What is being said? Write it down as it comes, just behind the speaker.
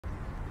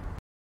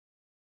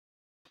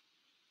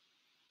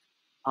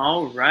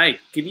All right.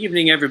 Good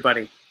evening,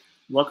 everybody.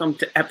 Welcome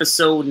to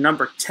episode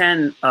number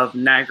 10 of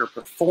Niagara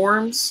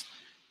Performs.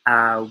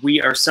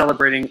 We are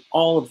celebrating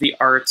all of the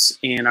arts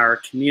in our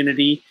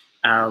community.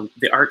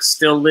 The arts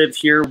still live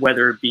here,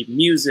 whether it be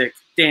music,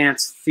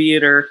 dance,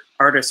 theater.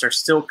 Artists are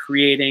still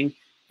creating.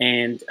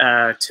 And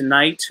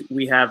tonight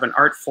we have an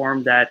art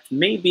form that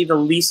may be the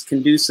least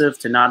conducive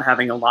to not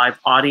having a live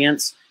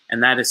audience,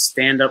 and that is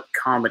stand-up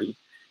comedy.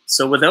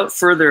 So without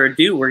further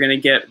ado, we're going to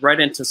get right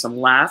into some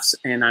laughs,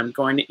 and I'm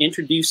going to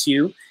introduce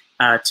you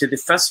to the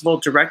festival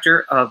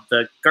director of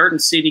the Garden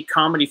City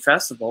Comedy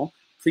Festival.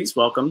 Please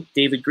welcome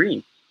David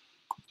Green.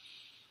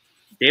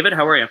 David,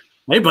 how are you?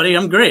 Hey, buddy.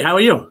 I'm great. How are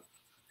you?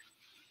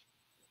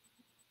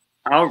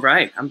 All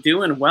right. I'm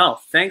doing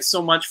well. Thanks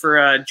so much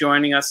for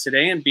joining us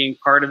today and being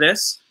part of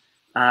this.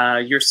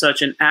 You're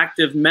such an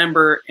active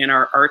member in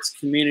our arts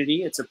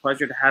community. It's a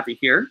pleasure to have you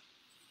here.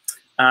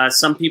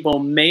 Some people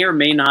may or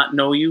may not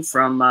know you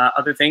from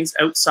other things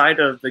outside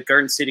of the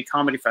Garden City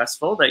Comedy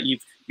Festival that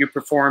you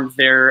performed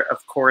there,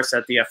 of course,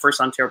 at the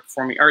First Ontario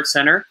Performing Arts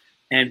Centre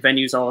and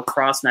venues all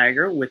across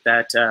Niagara with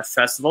that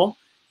festival.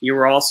 You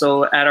were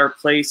also at our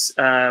place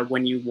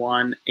when you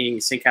won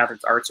a St.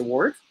 Catharines Arts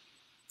Award.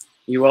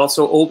 You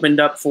also opened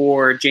up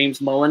for James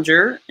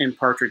Mullinger in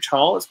Partridge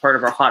Hall as part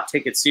of our Hot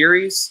Ticket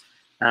series.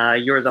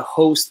 You're the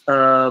host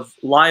of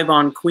Live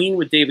on Queen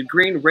with David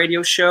Green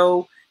radio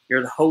show.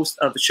 You're the host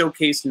of the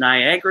Showcase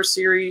Niagara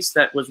series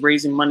that was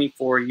raising money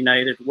for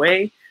United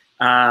Way.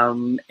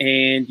 And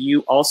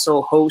you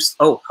also host,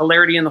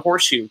 Hilarity and the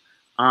Horsehoe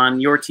on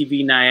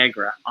YourTV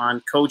Niagara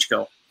on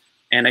Cogeco.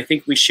 And I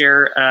think we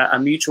share a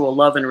mutual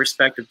love and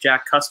respect of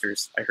Jack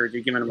Custers. I heard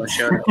you giving him a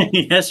shout out.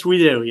 Yes, we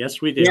do. Yes,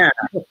 we do. Yeah.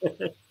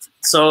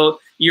 So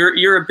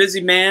you're a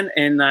busy man,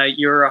 and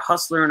you're a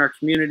hustler in our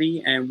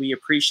community, and we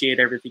appreciate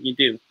everything you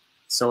do.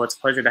 So it's a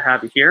pleasure to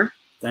have you here.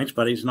 Thanks,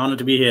 buddy. It's an honor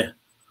to be here.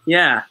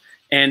 Yeah.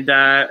 And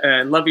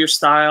I love your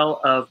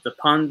style of the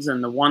puns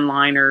and the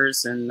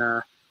one-liners and,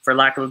 for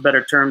lack of a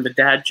better term, the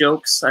dad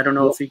jokes. I don't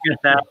know if you get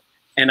that.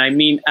 And I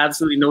mean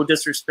absolutely no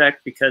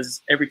disrespect,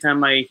 because every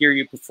time I hear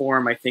you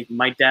perform, I think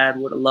my dad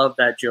would have loved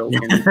that joke.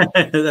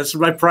 And, that's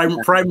my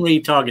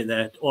primary target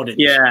there, audience.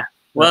 Yeah.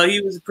 Well,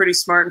 he was a pretty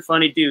smart and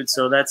funny dude,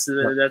 so that's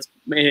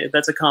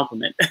a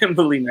compliment,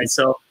 believe me.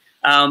 So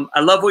I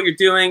love what you're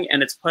doing,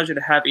 and it's a pleasure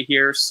to have you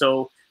here.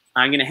 So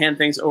I'm going to hand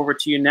things over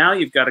to you now.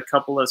 You've got a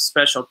couple of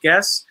special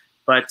guests.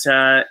 But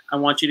I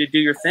want you to do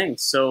your thing.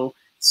 So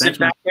sit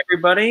back,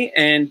 everybody,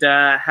 and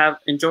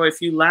enjoy a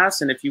few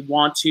laughs. And if you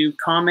want to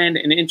comment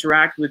and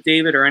interact with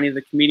David or any of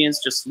the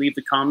comedians, just leave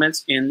the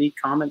comments in the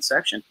comment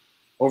section.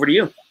 Over to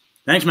you.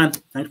 Thanks, man.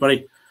 Thanks,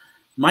 buddy.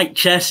 Mike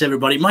Chess,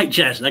 everybody. Mike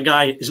Chess, that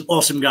guy is an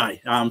awesome guy.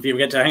 If you ever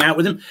get to hang out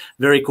with him,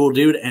 very cool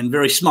dude and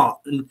very smart.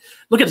 And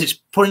look at this,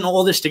 putting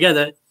all this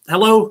together.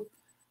 Hello,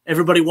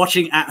 everybody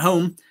watching at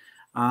home.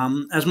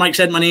 As Mike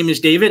said, my name is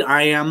David.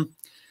 I am...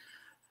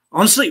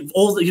 Honestly,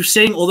 you're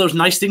saying all those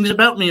nice things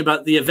about me,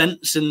 about the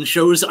events and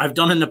shows that I've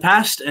done in the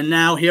past, and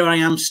now here I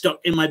am stuck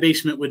in my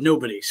basement with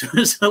nobody. So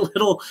it's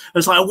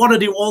like I want to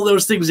do all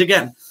those things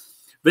again.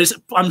 But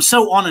I'm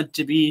so honored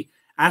to be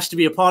asked to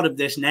be a part of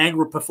this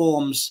Niagara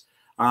Performs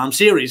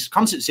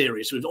concert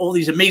series with all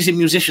these amazing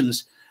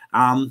musicians.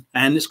 And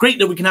it's great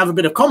that we can have a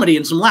bit of comedy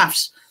and some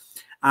laughs.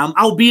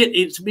 Albeit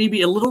it's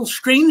maybe a little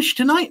strange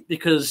tonight,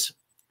 because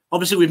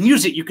obviously, with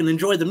music, you can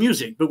enjoy the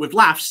music, but with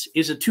laughs,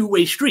 it's a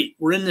two-way street.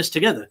 We're in this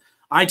together.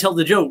 I tell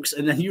the jokes,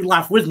 and then you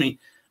laugh with me.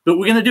 But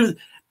we're going to do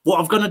what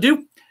I'm going to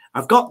do.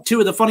 I've got two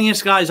of the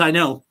funniest guys I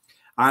know,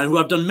 who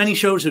I've done many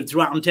shows with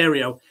throughout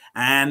Ontario,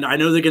 and I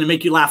know they're going to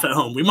make you laugh at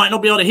home. We might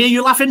not be able to hear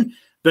you laughing,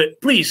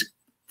 but please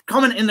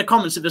comment in the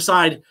comments at the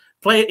side.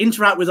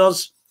 Interact with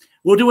us.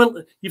 We'll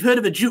do you've heard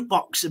of a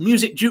jukebox, a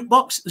music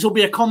jukebox? This will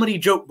be a comedy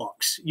joke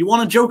box. You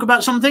want to joke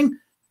about something?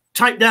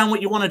 Type down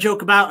what you want to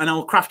joke about, and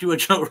I'll craft you a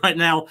joke right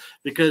now,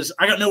 because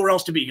I got nowhere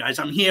else to be, guys.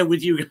 I'm here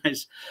with you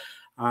guys.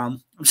 I'm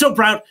so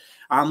proud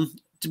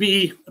to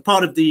be a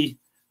part of the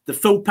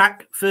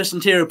FOPAC, First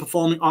Ontario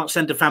Performing Arts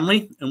Centre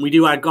family, and we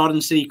do our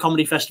Garden City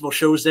Comedy Festival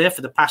shows there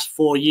for the past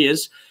 4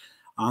 years.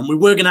 We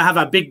were going to have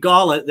our big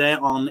gala there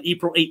on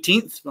April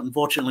 18th, but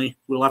unfortunately,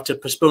 we'll have to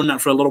postpone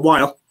that for a little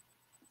while.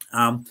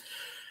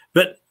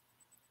 But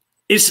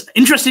it's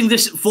interesting,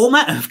 this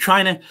format of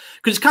trying to,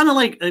 because it's kind of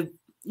like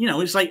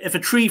it's like if a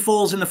tree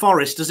falls in the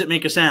forest, does it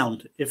make a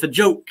sound? If a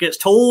joke gets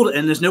told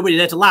and there's nobody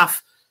there to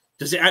laugh,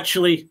 does it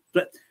actually...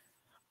 But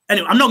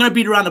anyway, I'm not going to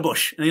beat around the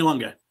bush any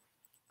longer.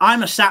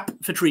 I'm a sap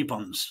for tree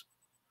puns.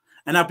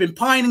 And I've been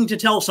pining to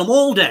tell some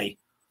all day.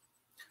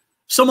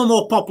 Some are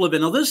more popular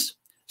than others.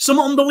 Some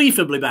are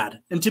unbelievably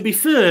bad. And to be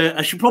fair,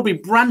 I should probably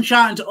branch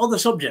out into other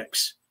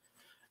subjects.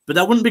 But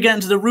that wouldn't be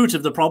getting to the root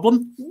of the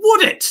problem,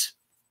 would it?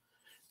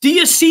 Do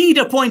you see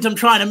the point I'm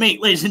trying to make,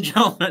 ladies and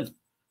gentlemen?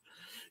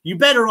 You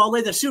better all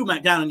lay the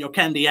sumac down on your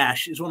candy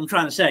ash, is what I'm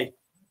trying to say.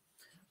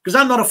 Because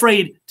I'm not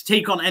afraid to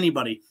take on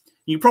anybody.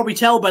 You can probably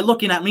tell by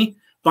looking at me,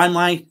 by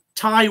my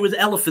tie with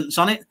elephants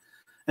on it,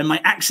 and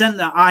my accent,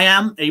 that I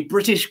am a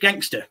British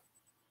gangster.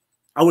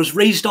 I was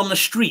raised on the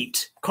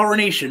street.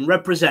 Coronation,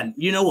 represent.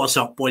 You know what's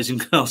up, boys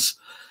and girls.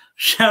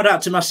 Shout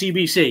out to my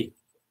CBC.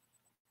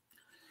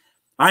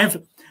 I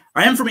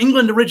am from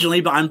England originally,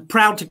 but I'm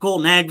proud to call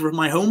Niagara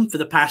my home for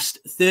the past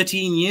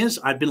 13 years.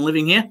 I've been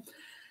living here.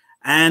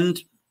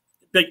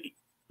 But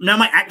now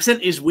my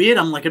accent is weird.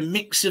 I'm like a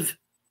mix of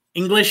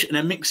English and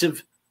a mix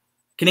of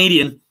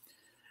Canadian.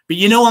 But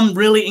you know I'm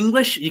really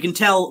English. You can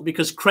tell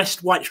because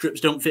Crest white strips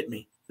don't fit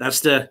me.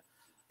 That's the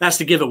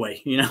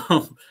giveaway, you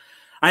know.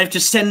 I have to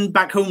send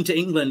back home to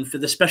England for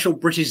the special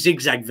British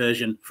zigzag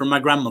version from my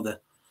grandmother.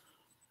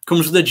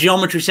 Comes with a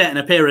geometry set and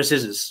a pair of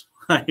scissors.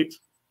 Right?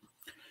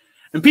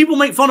 And people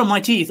make fun of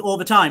my teeth all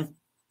the time.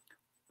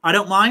 I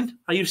don't mind.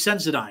 I use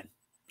Sensodyne,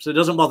 so it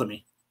doesn't bother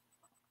me.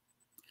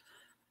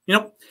 You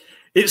know,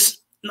 it's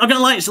not going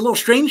to lie, it's a little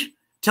strange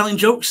telling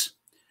jokes,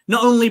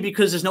 not only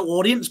because there's no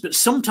audience, but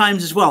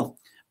sometimes as well,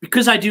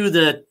 because I do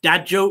the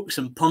dad jokes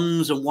and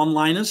puns and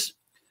one-liners.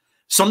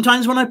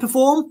 Sometimes when I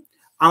perform,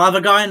 I'll have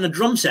a guy in the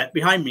drum set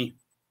behind me.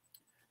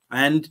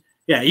 And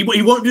yeah, he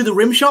won't do the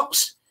rim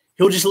shots.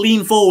 He'll just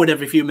lean forward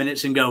every few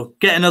minutes and go,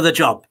 get another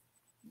job.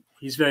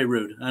 He's very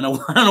rude. I don't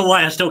know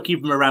why I still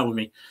keep him around with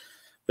me.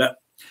 But,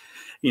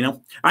 you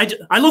know,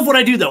 I love what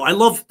I do, though. I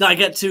love that I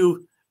get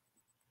to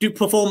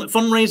perform at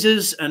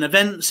fundraisers and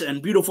events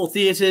and beautiful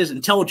theatres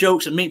and tell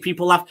jokes and make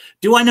people laugh.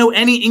 Do I know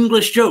any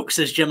English jokes,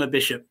 says Gemma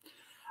Bishop?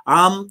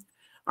 Some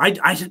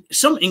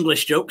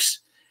English jokes.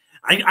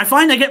 I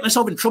find I get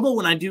myself in trouble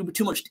when I do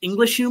too much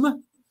English humor.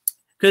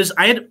 Because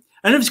I don't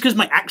know if it's because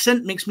my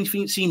accent makes me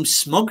seem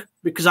smug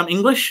because I'm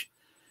English.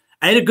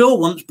 I had a girl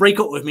once break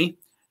up with me.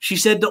 She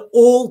said that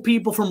all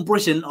people from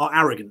Britain are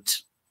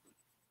arrogant.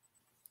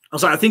 I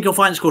was like, I think you'll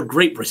find it's called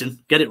Great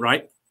Britain. Get it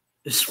right.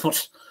 It's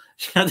what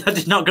that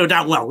did not go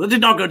down well. It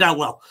did not go down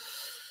well.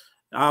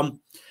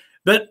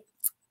 But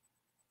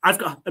I've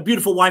got a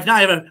beautiful wife now.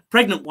 I have a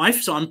pregnant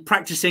wife, so I'm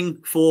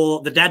practicing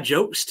for the dad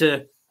jokes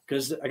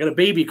because I got a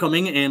baby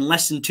coming in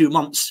less than 2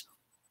 months.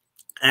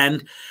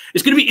 And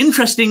it's going to be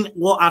interesting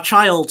what our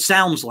child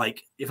sounds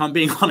like, if I'm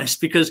being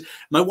honest, because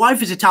my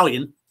wife is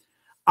Italian,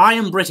 I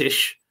am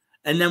British,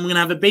 and then we're going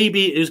to have a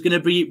baby who's going to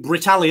be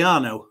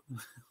Britaliano.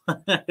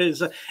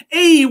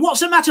 Hey,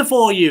 what's the matter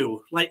for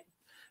you? Like,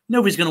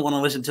 nobody's going to want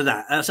to listen to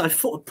that.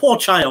 Poor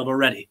child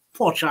already.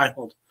 Poor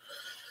child.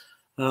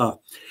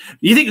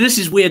 You think this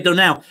is weird, though,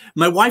 now.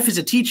 My wife is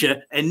a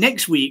teacher, and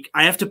next week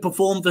I have to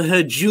perform for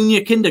her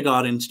junior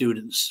kindergarten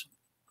students.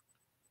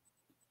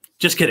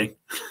 Just kidding.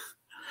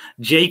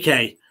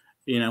 JK,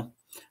 you know,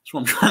 that's what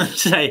I'm trying to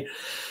say.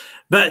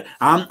 But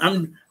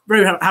I'm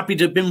very happy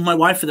to have been with my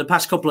wife for the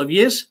past couple of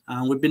years.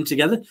 We've been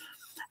together.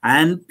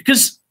 And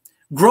because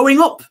growing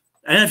up,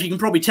 I don't know if you can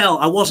probably tell,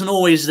 I wasn't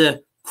always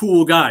the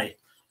cool guy.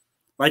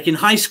 Like in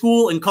high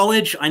school and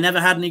college, I never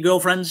had any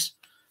girlfriends.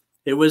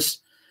 I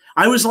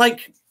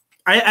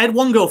had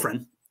one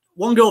girlfriend,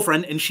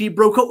 and she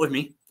broke up with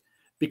me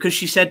because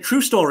she said,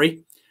 true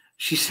story,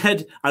 she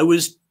said I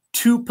was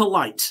too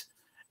polite.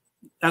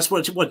 That's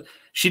what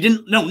she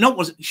didn't,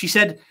 she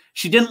said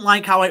she didn't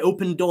like how I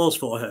opened doors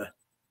for her.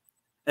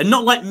 And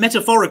not like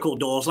metaphorical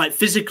doors, like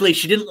physically,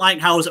 she didn't like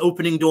how I was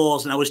opening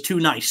doors and I was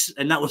too nice.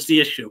 And that was the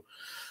issue.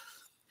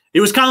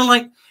 It was kind of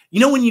like, you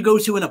know, when you go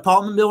to an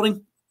apartment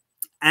building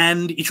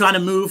and you're trying to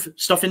move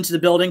stuff into the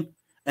building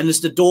and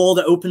there's the door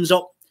that opens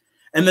up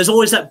and there's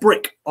always that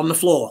brick on the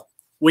floor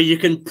where you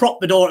can prop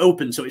the door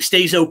open so it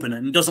stays open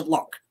and doesn't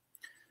lock.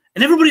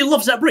 And everybody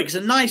loves that brick.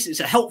 It's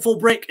a helpful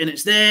brick and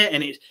it's there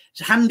and it's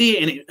handy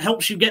and it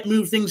helps you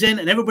move things in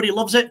and everybody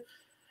loves it,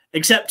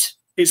 except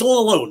it's all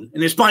alone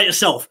and it's by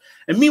itself.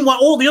 And meanwhile,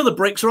 all the other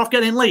bricks are off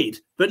getting laid,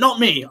 but not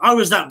me. I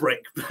was that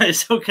brick, but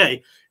it's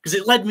okay because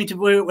it led me to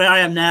where I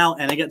am now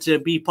and I get to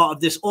be part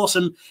of this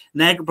awesome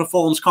Niagara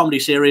Performs comedy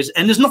series.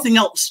 And there's nothing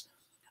else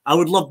I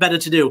would love better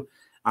to do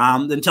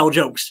than tell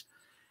jokes.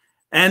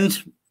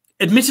 And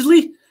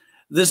admittedly,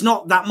 there's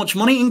not that much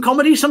money in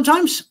comedy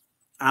sometimes.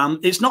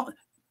 It's not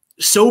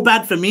so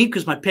bad for me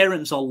because my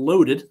parents are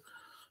loaded.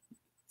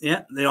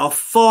 Yeah, they are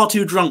far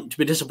too drunk to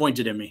be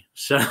disappointed in me.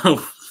 So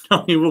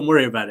don't even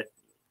worry about it.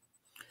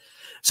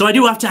 So I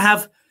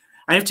have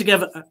to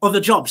give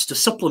other jobs to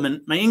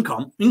supplement my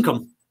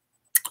income.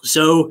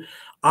 So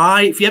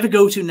if you ever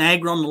go to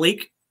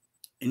Niagara-on-the-Lake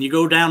and you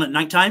go down at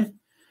nighttime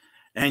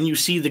and you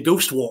see the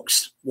ghost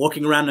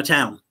walking around the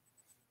town,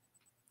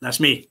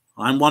 that's me.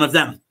 I'm one of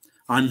them.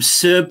 I'm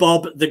Sir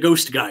Bob, the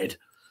ghost guide.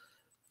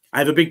 I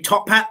have a big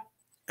top hat.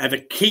 I have a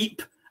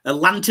cape, a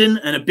lantern,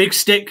 and a big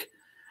stick,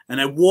 and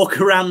I walk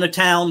around the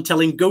town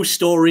telling ghost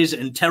stories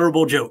and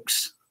terrible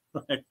jokes.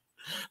 Like,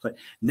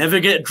 never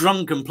get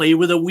drunk and play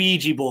with a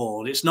Ouija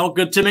board. It's not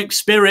good to mix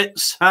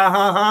spirits. Ha,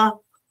 ha, ha.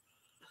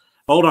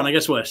 Hold on, I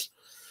guess worse.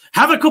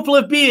 Have a couple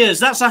of beers.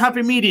 That's a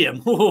happy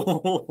medium.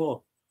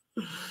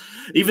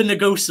 Even the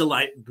ghosts are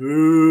like,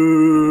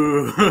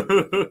 boo.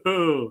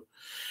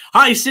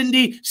 Hi,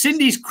 Cindy.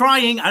 Cindy's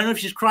crying. I don't know if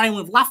she's crying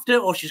with laughter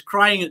or she's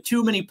crying at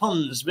too many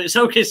puns, but it's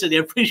okay, Cindy.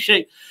 I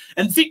appreciate it.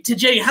 And Victor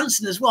J.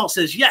 Hansen as well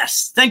says,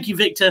 yes. Thank you,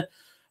 Victor.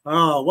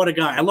 Oh, what a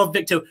guy. I love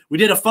Victor. We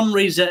did a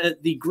fundraiser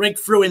at the Greg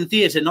Fruin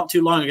Theatre not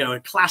too long ago. A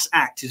class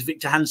act is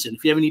Victor Hansen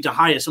if you ever need to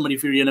hire somebody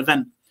for an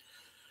event.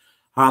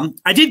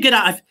 I did get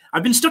out.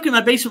 I've been stuck in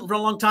my basement for a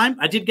long time.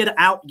 I did get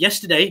out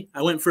yesterday.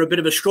 I went for a bit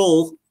of a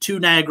stroll to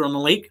Niagara on the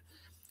Lake.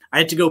 I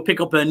had to go pick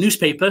up a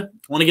newspaper.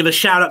 I want to give a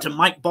shout out to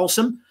Mike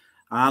Balsam,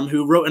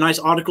 who wrote a nice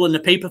article in the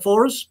paper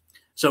for us.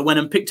 So I went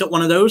and picked up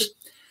one of those.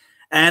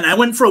 And I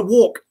went for a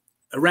walk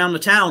around the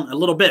town a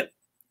little bit.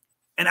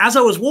 And as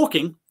I was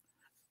walking,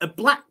 a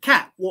black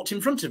cat walked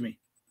in front of me.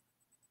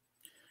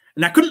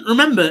 And I couldn't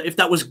remember if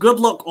that was good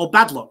luck or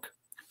bad luck.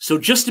 So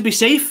just to be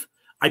safe,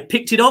 I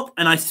picked it up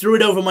and I threw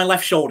it over my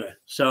left shoulder.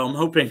 So I'm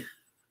hoping,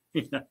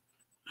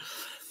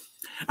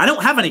 I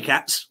don't have any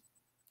cats.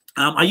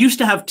 I used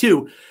to have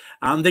 2.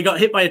 They got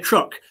hit by a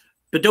truck,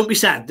 but don't be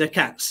sad. They're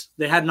cats.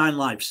 They had 9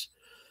 lives.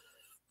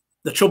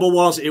 The trouble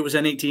was it was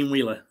an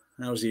 18-wheeler.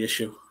 That was the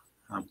issue.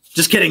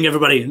 Just kidding,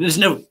 everybody. There's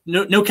no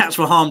cats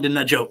were harmed in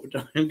that joke.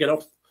 Don't get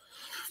off.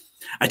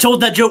 I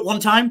told that joke one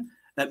time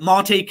at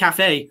Marte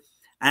Cafe,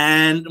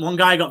 and one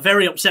guy got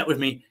very upset with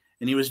me.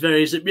 And he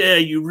said, yeah,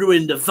 you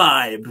ruined the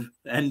vibe.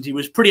 And he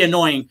was pretty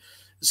annoying.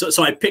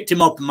 So I picked him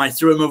up and I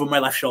threw him over my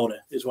left shoulder,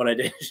 is what I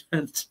did.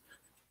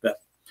 But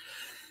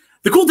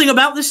the cool thing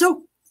about this,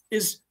 though,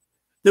 is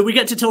that we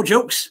get to tell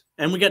jokes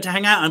and we get to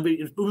hang out and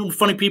be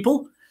funny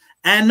people.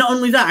 And not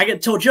only that, I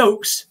get to tell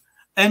jokes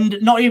and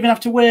not even have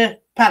to wear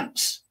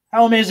pants.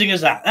 How amazing is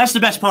that? That's the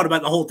best part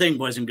about the whole thing,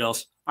 boys and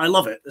girls. I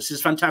love it. This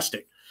is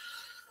fantastic.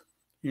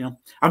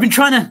 I've been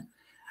trying to,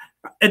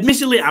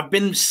 admittedly, I've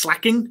been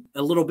slacking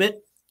a little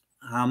bit.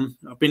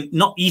 I've been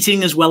not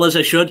eating as well as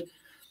I should.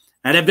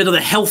 I had a bit of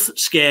a health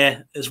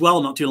scare as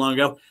well not too long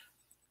ago.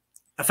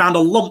 I found a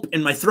lump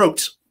in my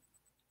throat,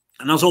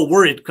 and I was all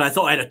worried because I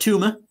thought I had a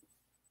tumor.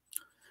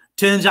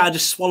 Turns out I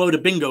just swallowed a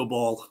bingo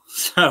ball.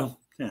 So,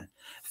 yeah.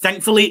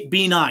 Thankfully,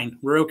 B9.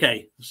 We're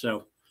okay.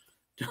 So,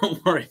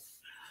 don't worry.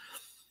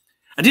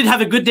 I did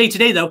have a good day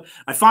today, though.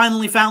 I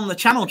finally found the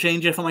channel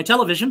changer for my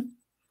television.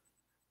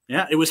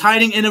 Yeah, it was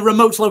hiding in a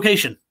remote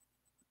location.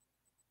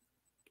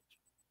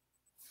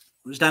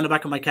 It was down the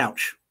back of my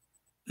couch.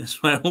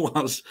 That's where it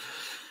was.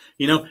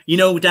 Down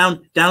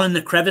in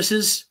the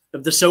crevices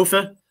of the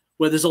sofa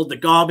where there's all the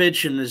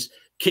garbage and there's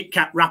Kit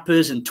Kat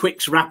wrappers and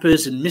Twix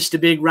wrappers and Mr.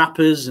 Big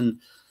wrappers and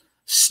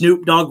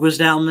Snoop Dogg was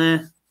down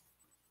there.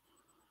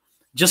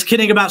 Just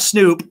kidding about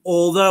Snoop,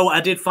 although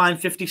I did find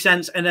 50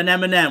 cents and an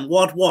M&M.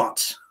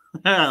 What?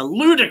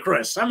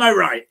 Ludicrous, am I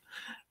right?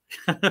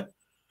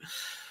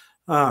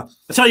 I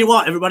tell you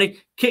what, everybody,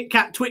 Kit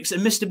Kat, Twix,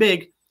 and Mr.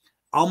 Big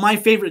are my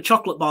favorite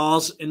chocolate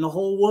bars in the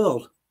whole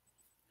world.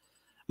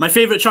 My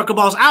favorite chocolate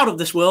bars out of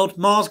this world,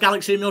 Mars,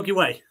 Galaxy, and Milky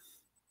Way.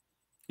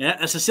 Yeah,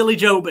 that's a silly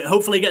joke, but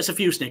hopefully gets a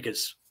few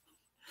Snickers.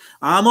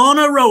 I'm on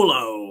a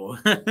Rolo.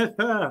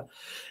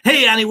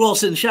 Hey, Annie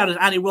Wilson. Shout out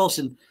to Annie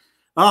Wilson.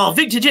 Oh,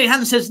 Victor J.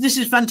 Hansen says, this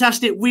is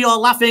fantastic. We are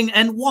laughing.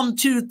 And 1,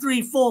 2,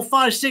 3, 4,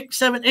 5, 6,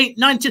 7, 8,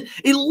 9, 10,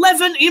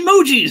 11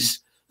 emojis.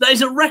 That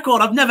is a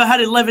record. I've never had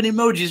 11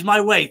 emojis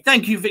my way.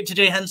 Thank you, Victor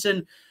J.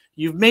 Hansen.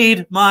 You've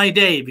made my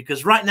day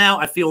because right now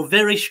I feel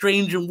very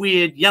strange and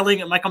weird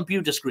yelling at my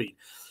computer screen.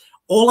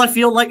 All I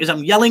feel like is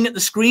I'm yelling at the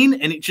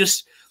screen and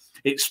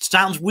it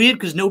sounds weird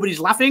because nobody's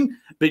laughing,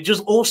 but it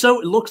just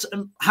also looks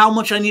how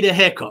much I need a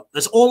haircut.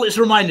 That's all it's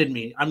reminded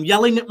me. I'm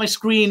yelling at my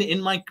screen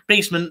in my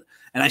basement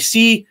and I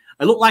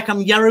look like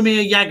I'm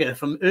Jaromir Jagr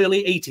from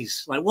early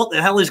 80s. Like, what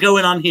the hell is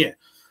going on here?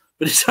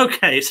 But it's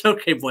okay. It's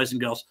okay, boys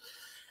and girls.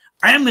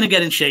 I am going to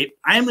get in shape.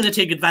 I am going to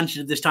take advantage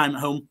of this time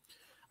at home.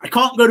 I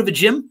can't go to the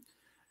gym.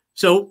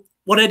 So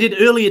what I did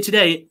earlier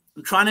today,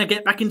 I'm trying to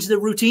get back into the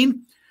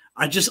routine.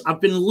 I've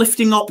been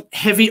lifting up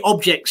heavy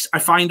objects I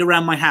find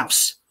around my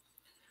house.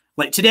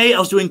 Like today, I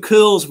was doing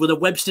curls with a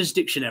Webster's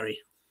dictionary.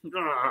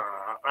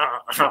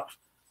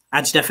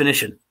 Adds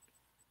definition.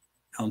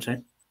 I'm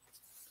saying.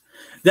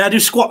 Then I do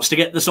squats to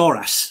get the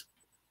thesaurus.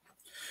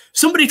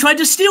 Somebody tried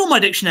to steal my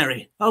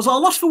dictionary. I was at a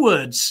loss for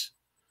words.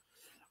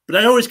 But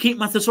I always keep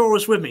my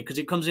thesaurus with me because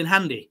it comes in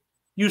handy.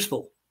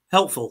 Useful,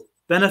 helpful,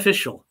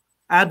 beneficial,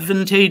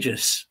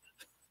 advantageous.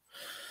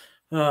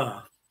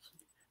 Because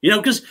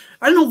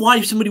I don't know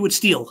why somebody would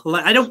steal.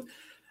 Like, I don't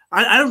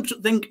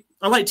think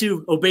I like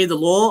to obey the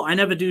law. I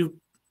never do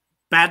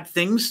bad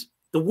things.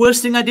 The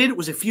worst thing I did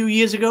was a few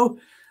years ago.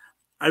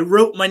 I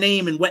wrote my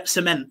name in wet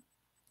cement,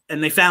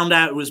 and they found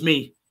out it was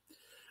me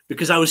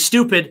because I was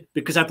stupid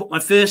because I put my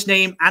first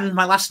name and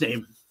my last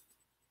name.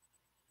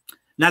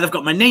 Now they've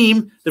got my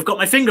name, they've got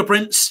my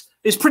fingerprints.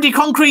 It's pretty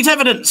concrete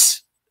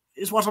evidence,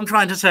 is what I'm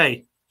trying to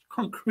say.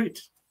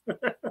 Concrete.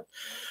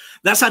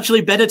 That's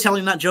actually better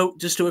telling that joke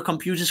just to a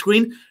computer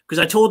screen because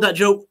I told that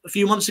joke a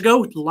few months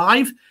ago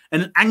live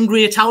and an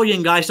angry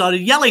Italian guy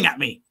started yelling at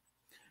me.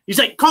 He's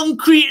like,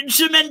 concrete and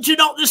cement are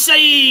not the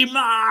same.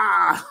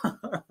 Ah!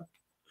 I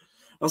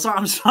was like,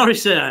 I'm sorry,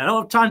 sir. I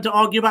don't have time to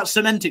argue about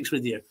semantics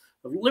with you.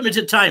 I've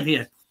limited time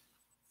here.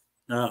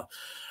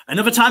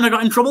 Another time I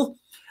got in trouble,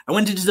 I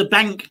went into the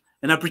bank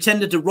and I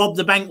pretended to rob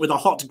the bank with a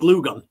hot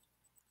glue gun.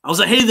 I was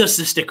like, hey, there's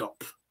the stick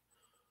up.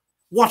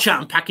 Watch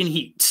out, I'm packing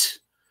heat.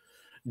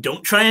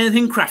 Don't try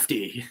anything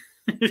crafty.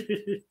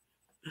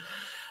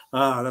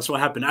 That's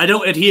what happened. I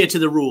don't adhere to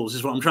the rules,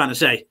 is what I'm trying to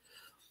say.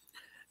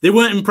 They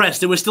weren't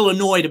impressed. They were still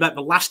annoyed about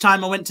the last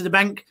time I went to the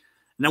bank.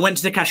 And I went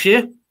to the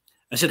cashier.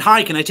 I said,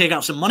 "Hi, can I take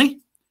out some money?"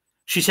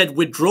 She said,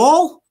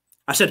 "Withdrawal?"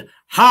 I said,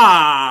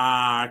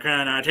 "Hi,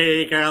 can I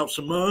take out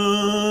some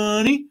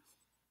money?"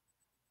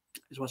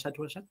 Is what I said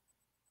to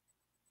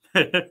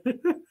her.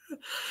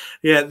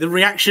 Yeah, the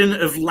reaction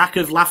of lack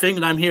of laughing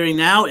that I'm hearing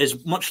now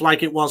is much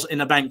like it was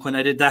in a bank when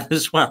I did that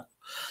as well.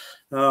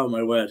 Oh,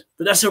 my word.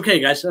 But that's okay,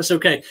 guys. That's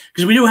okay.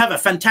 Because we do have a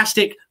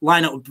fantastic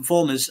lineup of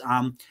performers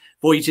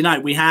for you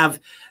tonight. We have,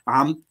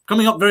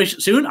 coming up very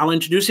soon, I'll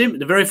introduce him,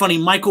 the very funny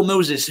Michael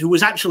Moses, who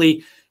was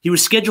actually, he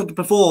was scheduled to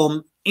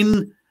perform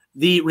in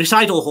the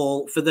recital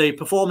hall for the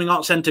Performing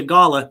Arts Centre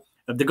Gala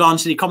of the Garden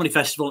City Comedy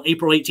Festival on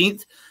April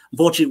 18th.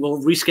 Unfortunately,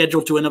 we'll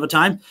reschedule to another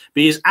time.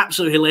 But he's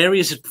absolutely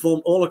hilarious. He's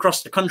performed all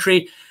across the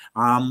country.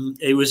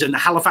 He was in the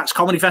Halifax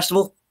Comedy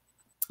Festival.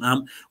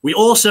 We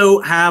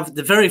also have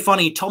the very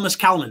funny Thomas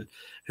Calnan,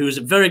 who is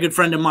a very good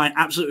friend of mine,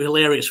 absolutely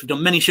hilarious. We've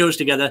done many shows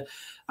together.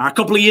 A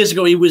couple of years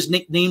ago, he was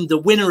nicknamed the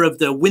winner of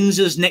the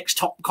Windsor's Next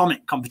Top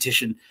Comic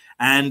competition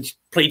and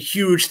played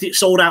huge,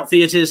 sold-out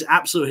theatres.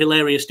 Absolutely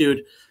hilarious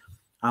dude.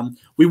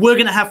 We were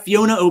going to have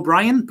Fiona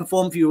O'Brien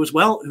perform for you as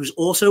well, who's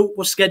also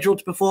was scheduled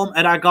to perform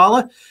at our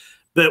gala.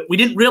 But we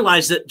didn't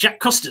realize that Jack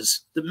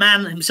Custers, the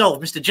man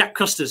himself, Mr. Jack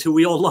Custers, who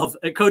we all love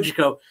at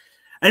Cogeco,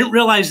 I didn't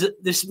realize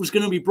that this was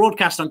going to be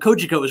broadcast on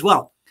Cogeco as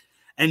well.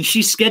 And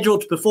she's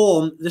scheduled to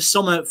perform this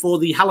summer for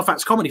the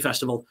Halifax Comedy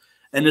Festival.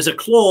 And there's a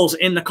clause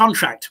in the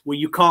contract where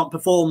you can't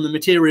perform the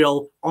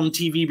material on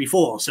TV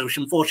before. So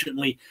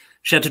unfortunately,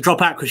 she had to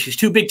drop out because she's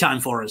too big time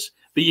for us.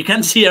 But you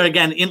can see her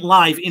again in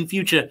live in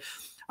future.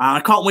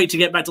 I can't wait to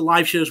get back to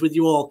live shows with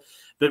you all.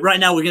 But right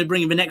now, we're going to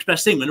bring you the next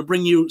best thing. We're going to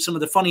bring you some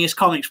of the funniest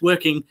comics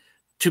working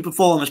to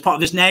perform as part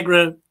of this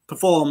Niagara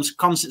Performs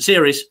concert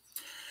series.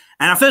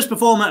 And our first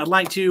performer I'd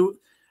like to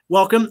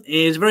welcome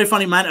is a very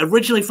funny man,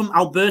 originally from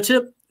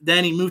Alberta.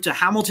 Then he moved to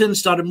Hamilton,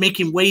 started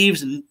making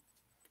waves and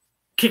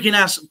kicking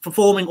ass,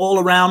 performing all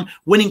around,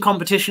 winning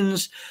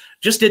competitions.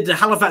 Just did the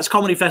Halifax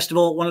Comedy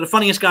Festival, one of the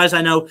funniest guys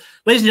I know.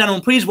 Ladies and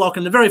gentlemen, please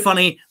welcome the very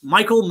funny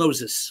Michael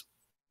Moses.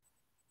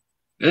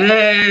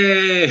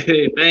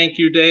 Hey, thank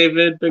you,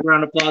 David. Big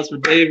round of applause for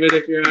David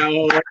if you're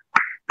out there.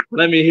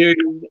 Let me hear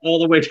you all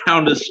the way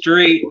down the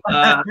street.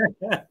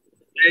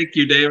 Thank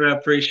you, David. I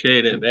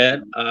appreciate it,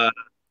 man.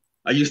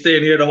 Are you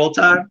staying here the whole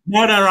time?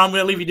 No, I'm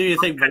going to leave you do your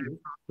thing,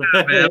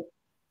 buddy.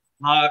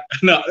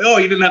 No, oh,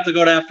 you didn't have to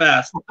go that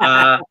fast.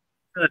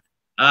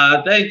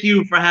 Thank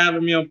you for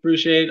having me. I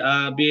appreciate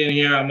being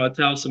here. I'm going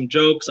to tell some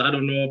jokes. I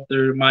don't know if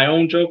they're my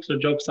own jokes or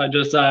jokes I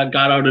just got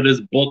out of this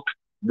book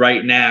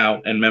right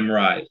now and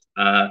memorized.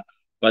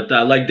 But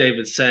like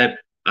David said,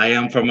 I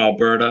am from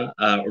Alberta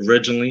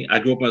originally. I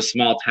grew up in a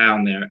small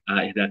town there.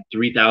 It had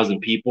 3,000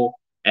 people,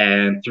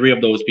 and 3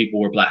 of those people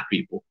were Black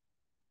people.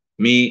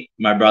 Me,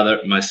 my brother,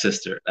 my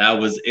sister. That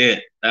was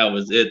it. That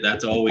was it.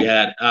 That's all we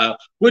had,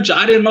 which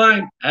I didn't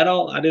mind at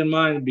all. I didn't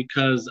mind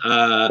because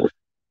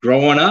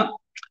growing up,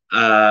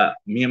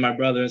 me and my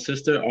brother and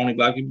sister, only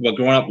Black people, but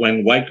growing up,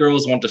 when white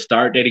girls want to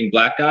start dating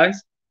Black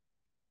guys,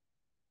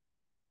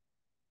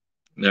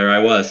 there I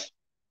was.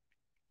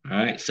 All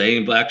right,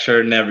 same black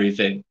shirt and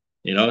everything.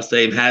 You know,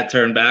 same hat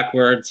turned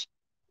backwards.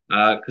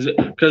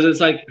 Because it's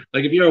like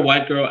if you're a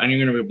white girl and you're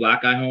going to bring a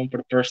Black guy home for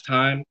the first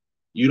time,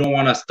 you don't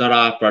want to start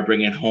off by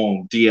bringing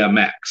home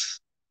DMX.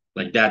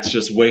 Like, that's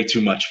just way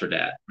too much for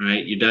dad,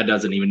 right? Your dad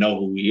doesn't even know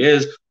who he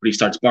is, but he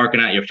starts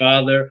barking at your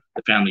father.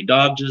 The family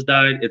dog just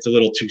died. It's a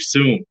little too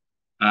soon.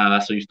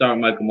 So you start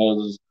with Michael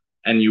Moses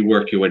and you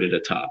work your way to the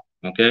top,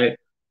 okay?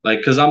 Like,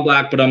 because I'm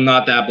Black, but I'm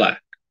not that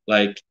Black.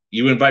 Like,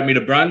 you invite me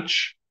to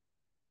brunch,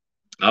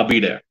 I'll be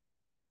there.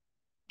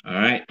 All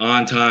right,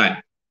 on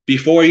time.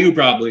 Before you,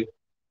 probably.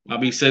 I'll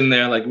be sitting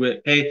there like,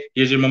 hey,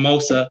 here's your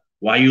mimosa.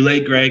 Why you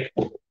late, Greg?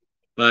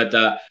 But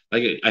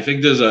like, I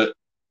think there's a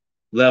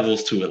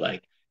levels to it.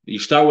 Like, you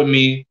start with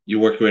me, you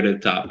work your way to the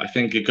top. I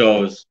think it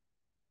goes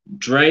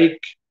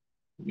Drake,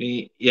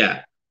 me,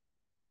 yeah.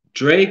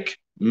 Drake,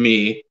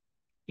 me,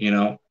 you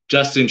know,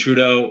 Justin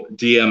Trudeau,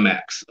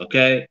 DMX,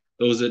 okay?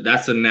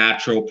 That's a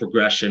natural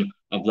progression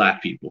of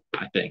Black people,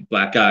 I think.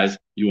 Black guys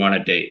you want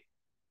to date.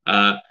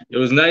 It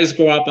was nice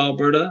growing up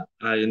Alberta.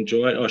 I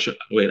enjoyed. Oh, I should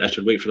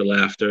wait for the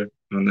laughter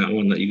on that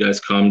one. Let you guys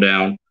calm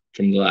down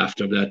from the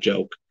laughter of that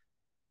joke.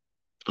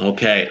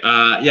 Okay.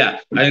 Yeah,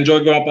 I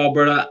enjoyed growing up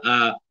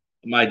Alberta.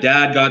 My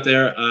dad got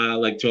there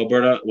like to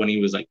Alberta when he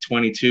was like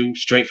 22,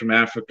 straight from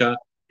Africa,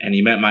 and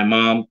he met my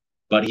mom.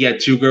 But he had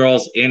 2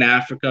 girls in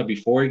Africa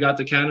before he got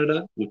to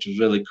Canada, which was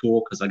really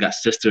cool because I got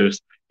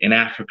sisters in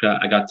Africa.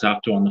 I got to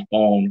talk to on the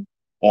phone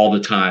all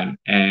the time,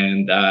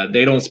 and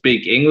they don't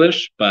speak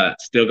English, but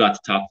still got to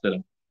talk to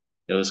them.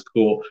 It was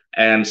cool,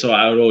 and so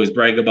I would always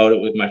brag about it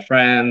with my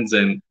friends.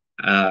 And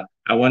at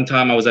one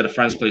time, I was at a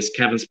friend's place,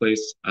 Kevin's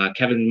place.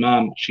 Kevin's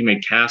mom, she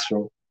made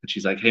casserole, and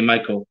she's like, "Hey,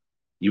 Michael,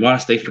 you want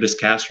to stay for this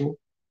casserole?"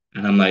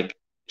 And I'm like,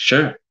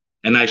 "Sure."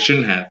 And I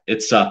shouldn't have.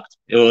 It sucked.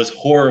 It was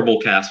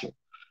horrible casserole.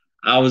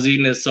 I was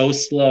eating it so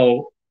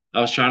slow.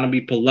 I was trying to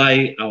be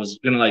polite. I was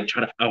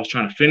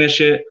trying to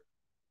finish it.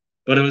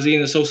 But it was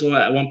eating so slow.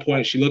 At one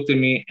point, she looked at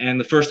me, and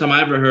the first time I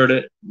ever heard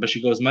it, but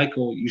she goes,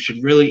 Michael, you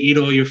should really eat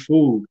all your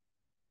food.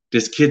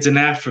 There's kids in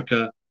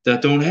Africa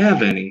that don't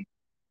have any.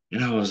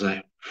 And I was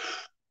like,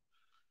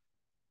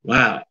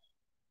 wow.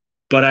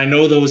 But I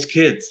know those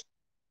kids,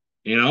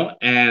 you know,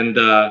 and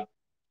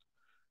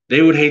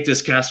they would hate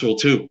this casserole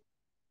too.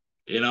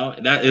 You know,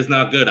 that is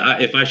not good.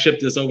 If I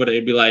ship this over,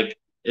 they'd be like,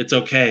 it's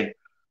okay.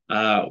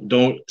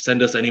 Don't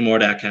send us any more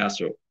of that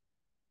casserole.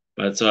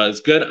 But so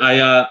it's good.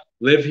 I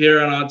live here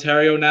in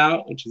Ontario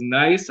now, which is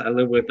nice. I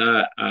live with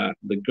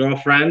the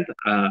girlfriend.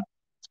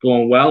 It's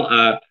going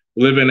well.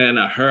 Living in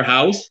her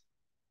house.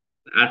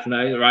 That's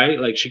nice, right?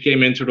 Like she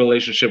came into the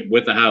relationship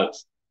with a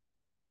house.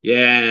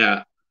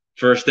 Yeah.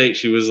 First date,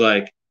 she was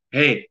like,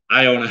 hey,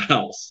 I own a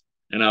house.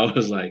 And I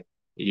was like,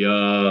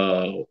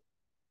 yo,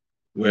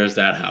 where's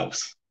that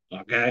house?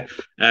 Okay.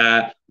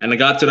 And I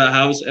got to the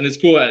house and it's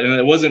cool. And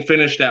it wasn't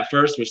finished at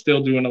first. We're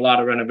still doing a lot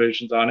of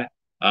renovations on it,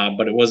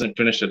 but it wasn't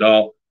finished at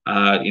all.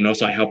 You know,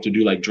 so I helped to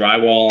do like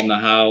drywall in the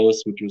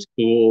house, which was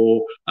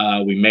cool.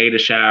 We made a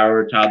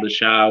shower, tiled the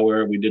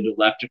shower. We did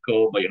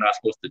electrical, but you're not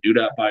supposed to do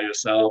that by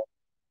yourself.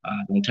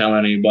 Don't tell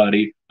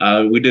anybody.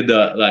 We did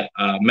the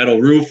metal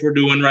roof we're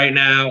doing right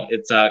now.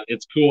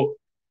 It's cool.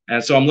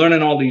 And so I'm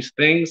learning all these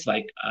things,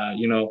 like,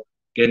 you know,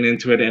 getting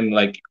into it. And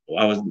like,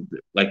 I was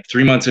like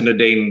 3 months into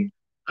dating,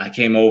 I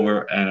came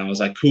over and I was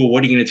like, cool,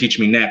 what are you going to teach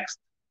me next?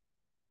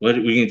 What are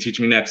you going to teach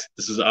me next?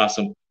 This is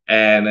awesome.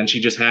 And then she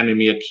just handed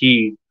me a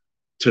key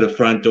to the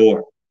front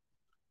door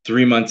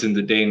 3 months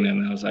into dating.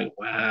 And I was like,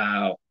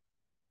 wow,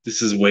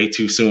 this is way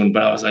too soon.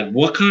 But I was like,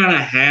 what kind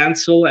of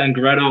Hansel and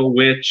Gretel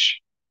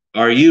witch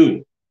are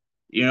you?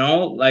 You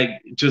know, like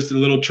just a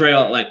little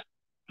trail. Like,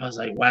 I was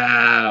like,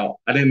 wow,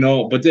 I didn't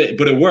know, but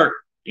it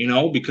worked, you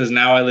know, because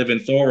now I live in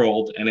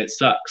Thorold and it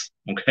sucks.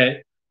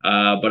 Okay.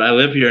 But I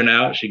live here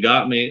now. She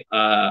got me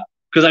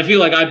because I feel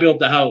like I built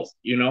the house,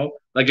 you know,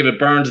 like if it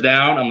burns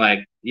down, I'm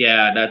like,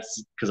 yeah,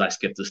 that's because I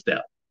skipped a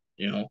step,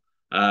 you know.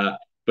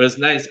 But it's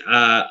nice.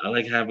 I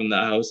like having the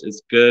house.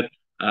 It's good.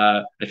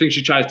 I think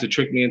she tries to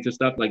trick me into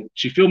stuff. Like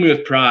she filled me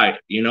with pride,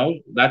 you know.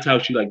 That's how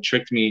she like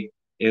tricked me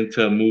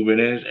into moving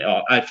in.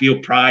 I feel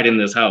pride in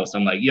this house.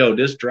 I'm like, yo,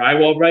 this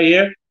drywall right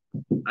here,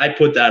 I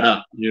put that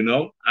up, you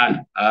know.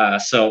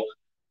 So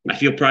I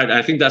feel pride.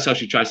 I think that's how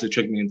she tries to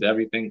trick me into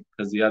everything.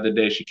 Because the other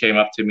day she came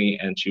up to me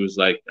and she was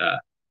like,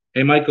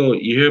 hey, Michael,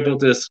 you hear about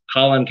this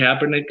Colin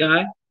Kaepernick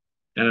guy?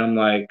 And I'm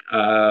like,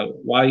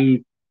 why are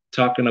you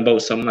talking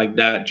about something like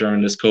that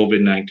during this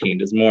COVID-19?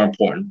 There's more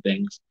important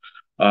things.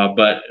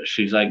 But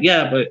she's like,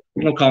 yeah, but,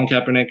 you know, Colin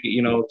Kaepernick,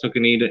 you know, took a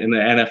knee in the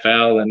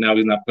NFL and now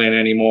he's not playing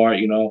anymore,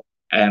 you know.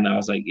 And I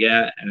was like,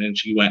 yeah. And then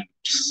she went,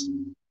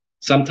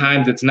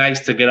 sometimes it's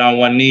nice to get on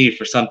one knee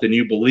for something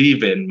you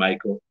believe in,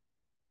 Michael.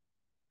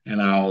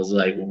 And I was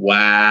like,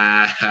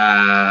 wow.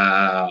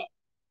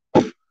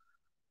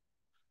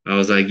 I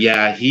was like,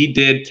 yeah, he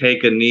did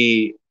take a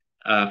knee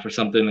for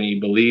something that he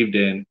believed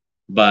in,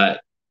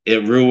 but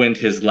it ruined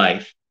his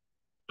life.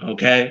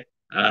 Okay.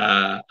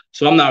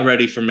 So I'm not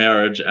ready for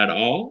marriage at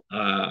all.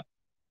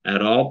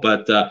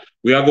 But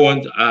we are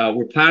going.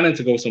 We're planning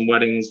to go some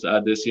weddings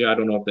this year. I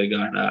don't know if they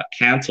got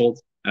canceled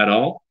at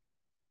all,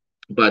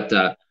 but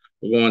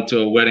we're going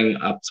to a wedding.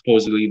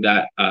 Supposedly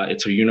that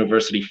it's her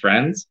university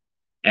friends,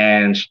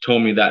 and she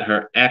told me that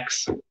her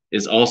ex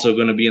is also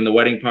going to be in the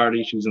wedding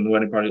party. She was in the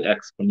wedding party.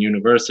 Ex from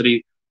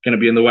university going to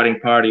be in the wedding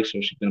party, so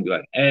she's going to be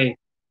like, "Hey,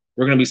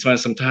 we're going to be spending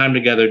some time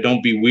together.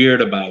 Don't be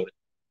weird about it."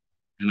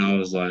 And I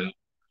was like,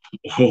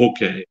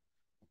 "Okay."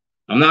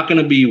 I'm not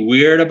going to be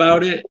weird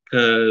about it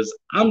because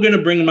I'm going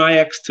to bring my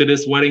ex to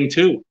this wedding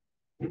too.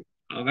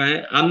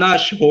 Okay. I'm not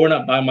showing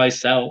up by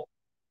myself.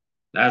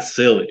 That's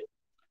silly.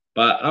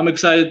 But I'm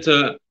excited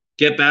to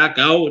get back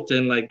out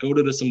and like go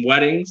to some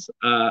weddings.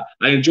 I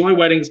enjoy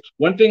weddings.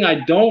 One thing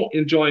I don't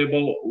enjoy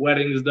about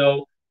weddings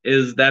though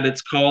is that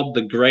it's called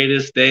the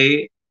greatest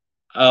day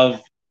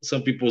of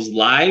some people's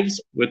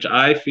lives, which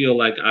I feel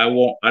like I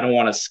don't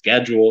want to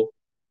schedule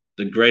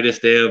the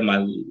greatest day of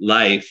my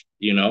life,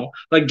 you know,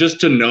 like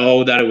just to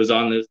know that it was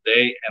on this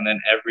day, and then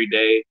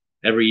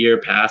every year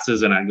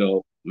passes and I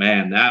go,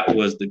 man, that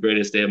was the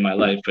greatest day of my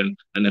life. And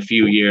in a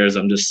few years,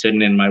 I'm just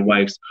sitting in my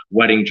wife's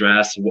wedding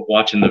dress,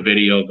 watching the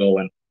video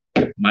going,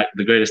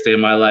 the greatest day of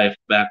my life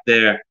back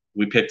there.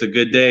 We picked a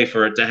good day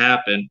for it to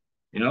happen,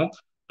 you know?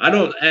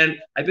 And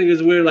I think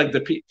it's weird, like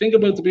think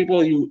about the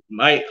people you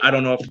might, I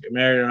don't know if you're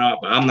married or not,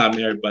 but I'm not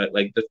married, but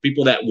like the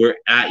people that were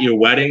at your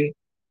wedding,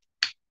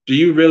 do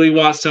you really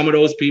want some of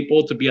those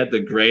people to be at the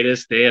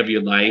greatest day of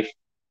your life?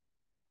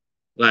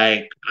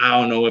 Like, I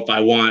don't know if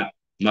I want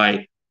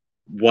my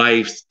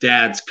wife's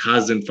dad's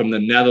cousin from the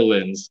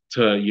Netherlands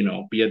to, you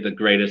know, be at the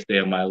greatest day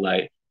of my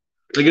life.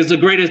 Like, it's the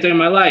greatest day of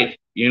my life,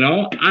 you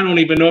know? I don't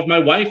even know if my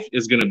wife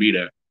is going to be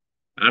there.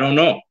 I don't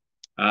know.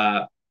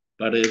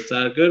 But it's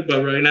good.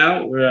 But right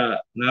now, we're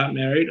not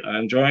married.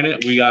 I'm enjoying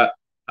it. We got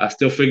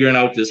still figuring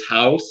out this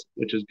house,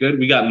 which is good.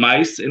 We got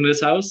mice in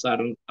this house.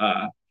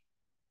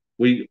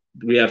 We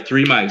have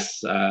 3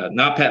 mice,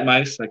 not pet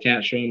mice. I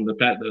can't show them the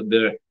pet.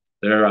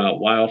 They're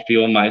wild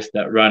field mice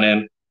that run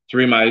in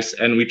 3 mice,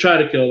 and we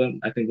tried to kill them.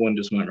 I think one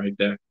just went right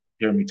there.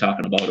 Hear me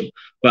talking about them,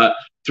 but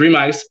 3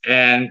 mice,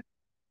 and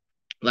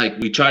like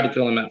we tried to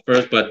kill them at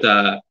first, but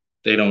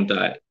they don't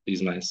die.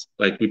 These mice,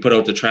 like we put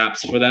out the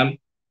traps for them,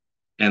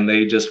 and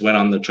they just went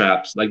on the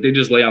traps. Like they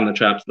just lay on the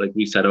traps. Like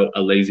we set out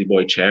a lazy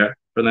boy chair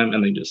for them,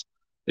 and they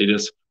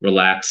just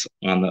relax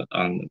on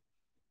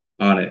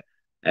it.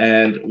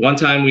 And one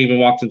time we even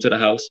walked into the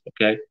house.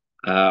 Okay,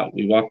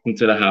 we walked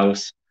into the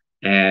house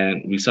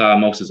and we saw a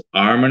mouse's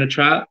arm in a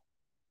trap,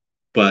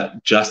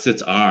 but just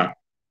its arm.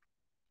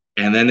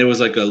 And then there was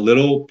like a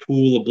little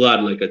pool of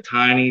blood, like a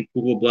tiny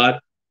pool of blood,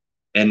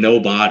 and no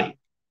body.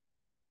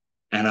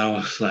 And I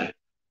was like,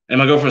 and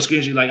my girlfriend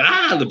screamed, she's like,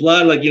 the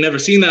blood, like you never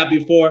seen that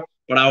before.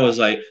 But I was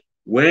like,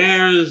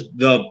 where's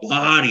the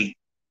body?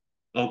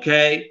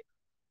 Okay.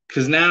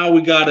 Because now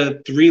we got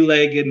a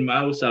 3-legged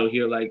mouse out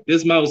here. Like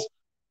this mouse,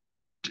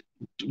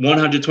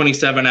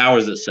 127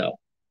 hours itself.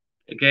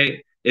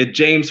 Okay. It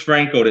James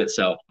Franco'd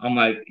itself. I'm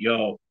like,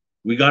 yo,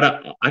 I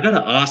got an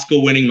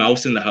Oscar-winning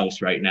mouse in the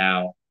house right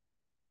now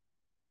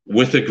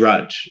with a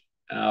grudge.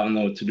 I don't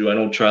know what to do. I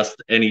don't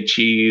trust any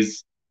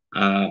cheese.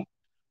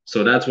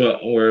 So that's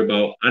what we're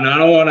about. And I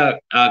don't want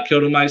to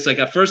kill the mice. Like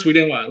at first we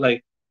didn't want,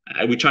 like,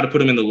 we tried to put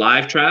them in the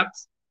live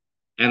traps,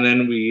 and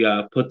then we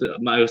put the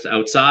mice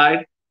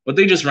outside, but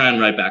they just ran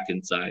right back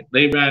inside.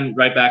 They ran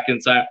right back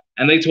inside,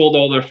 and they told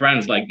all their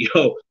friends, like,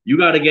 yo, you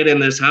got to get in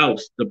this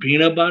house. The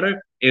peanut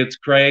butter, it's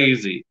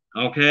crazy.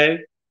 Okay.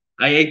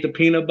 I ate the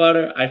peanut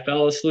butter. I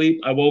fell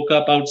asleep. I woke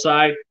up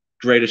outside.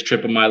 Greatest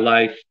trip of my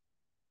life.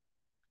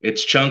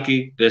 It's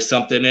chunky. There's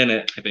something in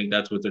it. I think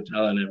that's what they're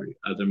telling every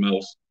other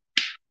mouse.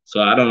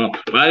 So I don't know.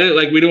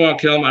 But we don't want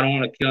to kill them. I don't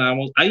want to kill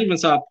animals. I even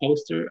saw a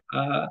poster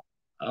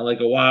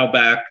like a while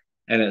back,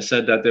 and it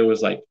said that there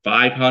was like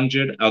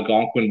 500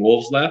 Algonquin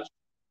wolves left.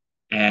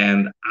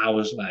 And I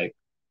was like,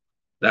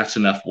 that's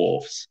enough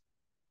wolves.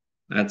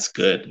 That's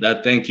good.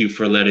 Thank you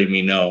for letting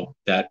me know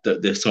that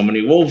there's so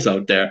many wolves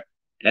out there.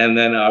 And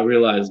then I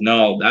realized,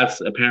 no,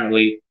 that's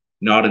apparently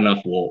not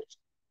enough wolves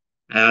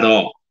at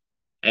all.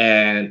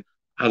 And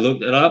I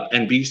looked it up,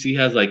 and BC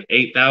has like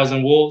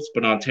 8,000 wolves,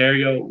 but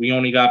Ontario, we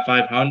only got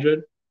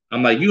 500.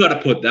 I'm like, you got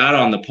to put that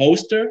on the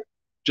poster,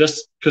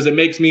 just because it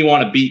makes me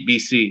want to beat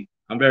BC.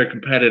 I'm very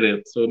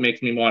competitive, so it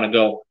makes me want to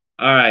go,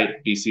 all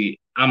right, BC,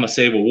 I'm going to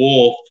save a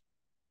wolf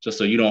just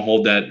so you don't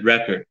hold that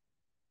record.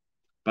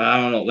 But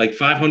I don't know, like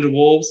 500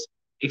 wolves,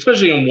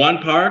 especially in one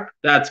park,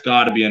 that's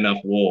got to be enough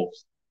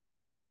wolves.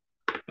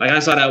 Like I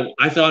saw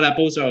that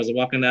poster, I was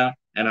walking down,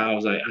 and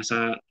I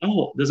saw,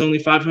 oh, there's only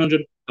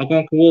 500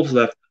 Algonquin wolves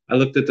left. I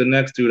looked at the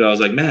next dude, I was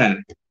like,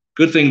 man,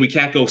 good thing we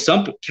can't go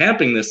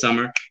camping this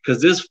summer,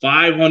 because there's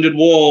 500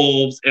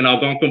 wolves in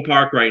Algonquin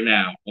Park right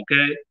now,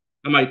 okay?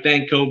 I might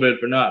thank COVID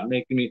for not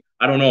making me,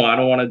 I don't know, I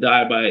don't want to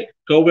die by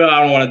COVID,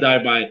 I don't want to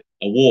die by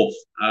a wolf.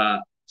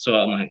 So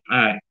I'm like, all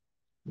right.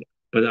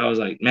 But I was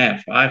like,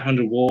 man,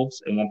 500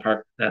 wolves in one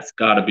park, that's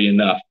got to be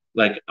enough.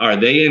 Like, are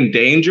they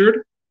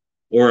endangered,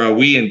 or are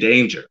we in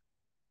danger?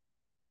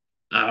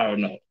 I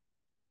don't know.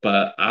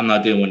 But I'm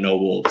not dealing with no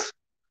wolves.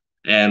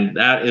 And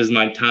that is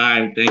my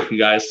time. Thank you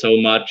guys so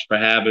much for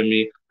having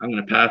me. I'm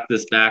going to pass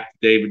this back to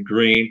David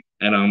Green,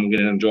 and I'm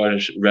going to enjoy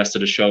the rest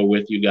of the show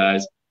with you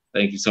guys.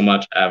 Thank you so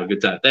much. Have a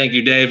good time. Thank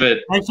you,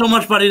 David. Thanks so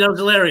much, buddy. That was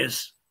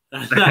hilarious.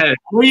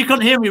 Well, you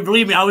couldn't hear me.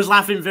 Believe me, I was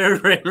laughing very,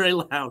 very, very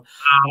loud.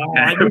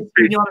 I didn't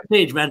see you on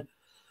stage, man.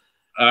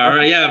 All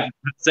right. Yeah.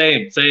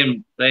 Same.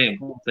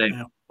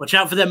 Yeah. Watch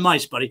out for them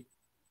mice, buddy.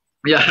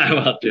 Yeah, I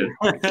will do.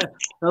 That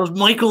was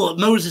Michael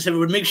Moses.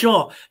 Everyone, make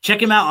sure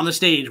check him out on the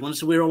stage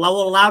once we're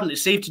all allowed, and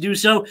it's safe to do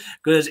so.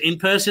 Because in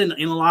person,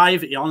 in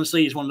live,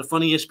 honestly, he's one of the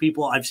funniest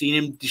people. I've seen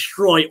him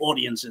destroy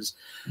audiences.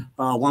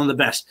 One of the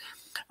best.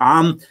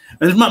 And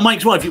Mike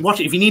as well. If you watch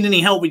it, if you need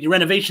any help with your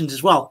renovations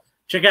as well,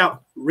 check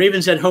out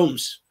Raven's Head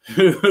Homes,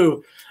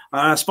 who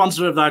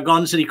sponsor of the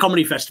Garden City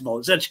Comedy Festival.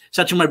 It's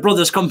such my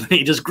brother's company.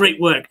 He does great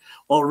work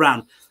all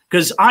around.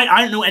 Because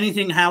I don't know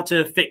anything how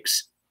to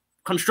fix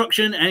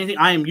construction, anything.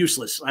 I am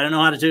useless. I don't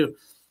know how to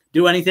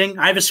do anything.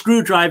 I have a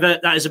screwdriver.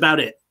 That is about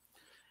it.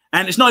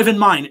 And it's not even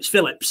mine. It's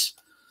Philip's,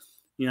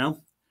 you know.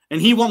 And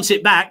he wants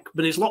it back,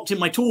 but it's locked in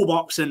my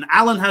toolbox. And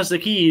Alan has the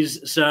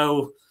keys.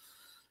 So,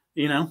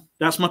 you know,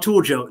 that's my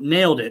tool joke.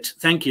 Nailed it.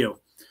 Thank you.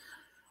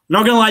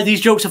 Not going to lie,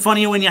 these jokes are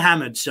funnier when you're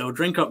hammered. So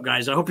drink up,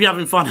 guys. I hope you're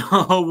having fun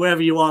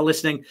wherever you are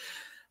listening.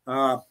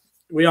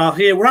 We are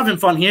here. We're having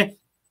fun here.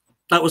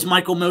 That was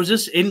Michael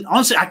Moses.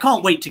 Honestly, I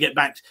can't wait to get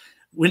back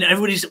when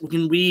everybody's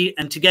can be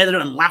and together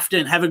and laughter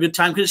and have a good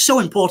time, because it's so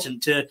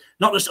important to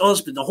not just us,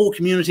 but the whole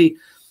community.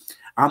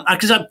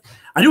 Because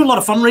I do a lot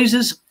of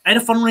fundraisers. I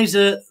had a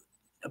fundraiser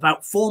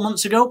about 4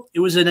 months ago. It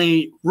was in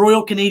a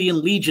Royal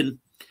Canadian Legion,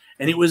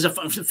 and it was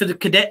for the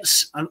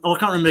cadets. I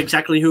can't remember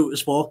exactly who it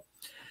was for.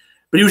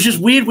 But it was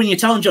just weird when you're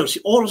telling jokes.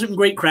 All was a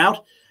great crowd,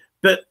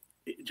 but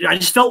I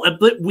just felt a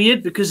bit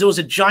weird because there was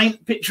a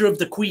giant picture of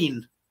the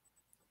Queen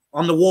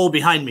on the wall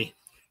behind me.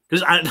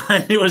 Because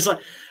it was like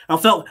I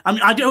felt. I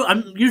mean,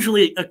 I'm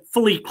usually a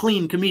fully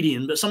clean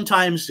comedian, but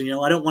sometimes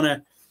I don't want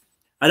to.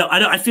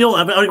 I feel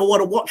I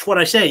want to watch what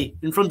I say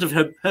in front of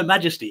Her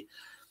Majesty.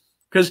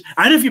 Because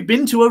I don't know if you've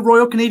been to a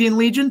Royal Canadian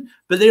Legion,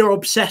 but they are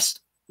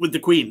obsessed with the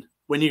Queen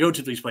when you go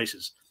to these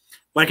places.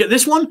 Like at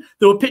this one,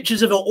 there were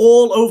pictures of her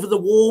all over the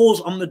walls,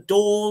 on the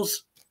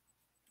doors.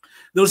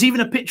 There was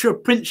even a picture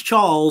of Prince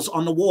Charles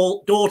on the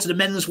door to the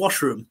men's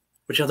washroom,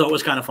 which I thought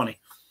was kind of funny.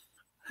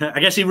 I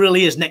guess he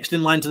really is next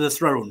in line to the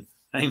throne.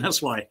 I think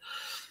that's why.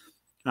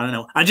 I don't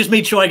know. I just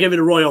made sure I gave it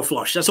a royal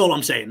flush. That's all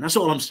I'm saying. That's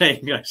all I'm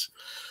saying, guys.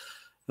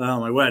 Oh,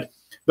 my word.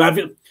 But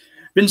I've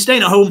been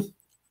staying at home,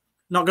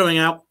 not going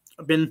out.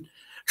 I've been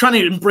trying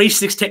to embrace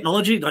this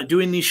technology, like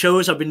doing these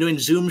shows. I've been doing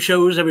Zoom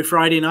shows every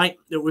Friday night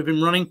that we've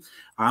been running,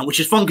 which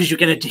is fun because you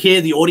get to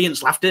hear the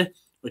audience laughter,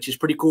 which is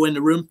pretty cool in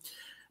the room.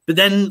 But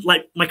then,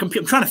 like, my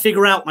computer, I'm trying to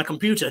figure out my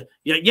computer.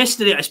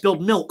 Yesterday, I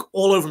spilled milk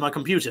all over my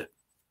computer.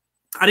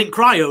 I didn't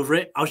cry over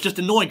it. I was just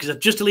annoyed because I've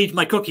just deleted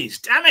my cookies.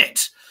 Damn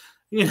it!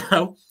 You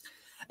know?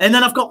 And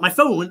then I've got my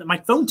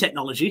phone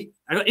technology.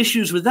 I got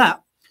issues with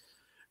that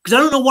because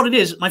I don't know what it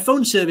is. My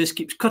phone service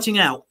keeps cutting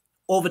out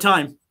all the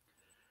time.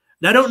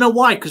 Now, I don't know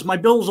why, because my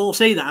bills all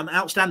say that I'm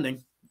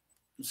outstanding.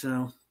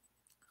 So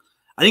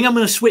I think I'm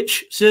going to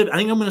switch. I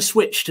think I'm going to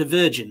switch to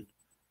Virgin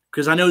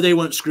because I know they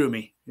won't screw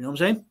me. You know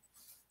what I'm saying?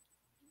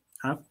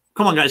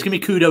 Come on, guys, give me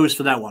kudos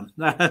for that one.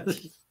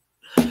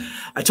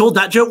 I told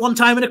that joke one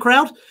time in a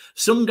crowd.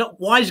 Some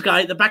wise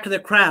guy at the back of the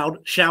crowd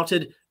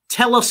shouted,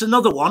 "Tell us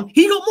another one."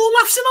 He got more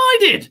laughs than I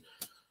did.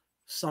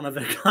 Son of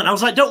a gun. I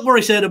was like, don't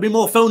worry, sir. There'll be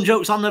more phone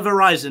jokes on the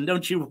horizon.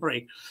 Don't you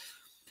worry.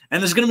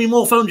 And there's going to be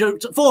more phone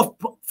jokes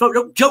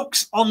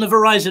on the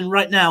horizon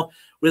right now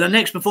with our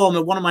next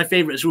performer, one of my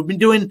favorites. We've been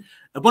doing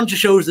a bunch of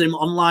shows with him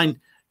online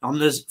on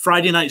the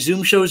Friday night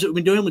Zoom shows that we've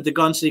been doing with the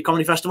Garden City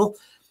Comedy Festival.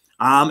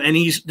 And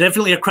he's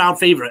definitely a crowd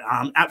favorite.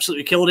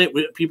 Absolutely killed it.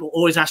 People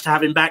always ask to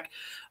have him back.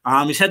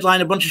 He's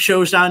headlined a bunch of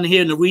shows down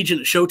here in the region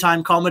at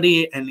Showtime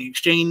Comedy and the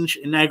Exchange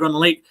in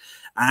Niagara-on-the-Lake.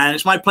 And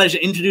it's my pleasure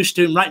to introduce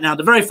to him right now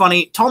the very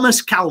funny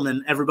Thomas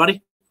Calnan,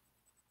 everybody.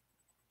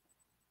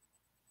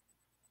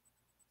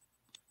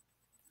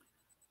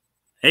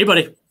 Hey,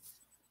 buddy.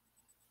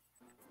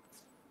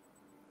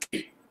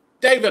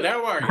 David,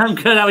 how are you? I'm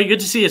good. How are you? Good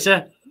to see you,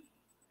 sir.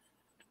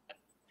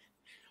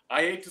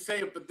 I hate to say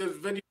it, but this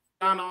video is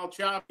on all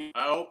choppy.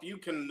 I hope you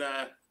can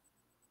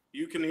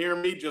hear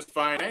me just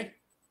fine, eh?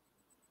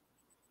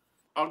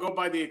 I'll go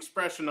by the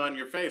expression on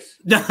your face.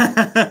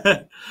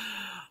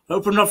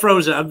 Hope I'm not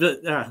frozen.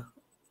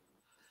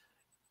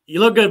 You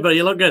look good, buddy.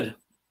 You look good.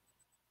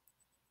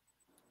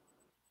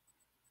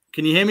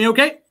 Can you hear me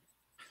okay?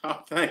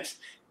 Oh, thanks.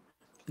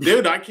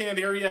 Dude, I can't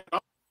hear you.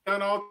 It's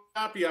not all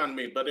choppy on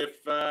me, but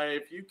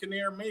if you can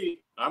hear me,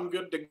 I'm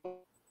good to go.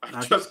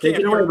 I just can't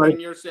hear when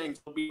you're saying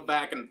so. Be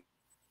back and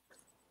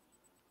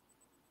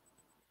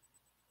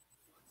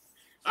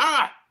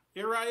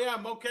here I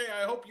am. Okay,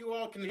 I hope you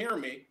all can hear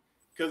me.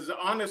 Because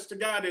honest to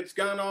God, it's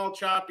gone all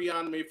choppy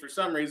on me for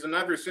some reason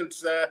ever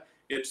since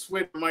it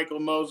switched Michael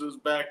Moses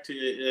back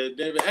to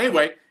David.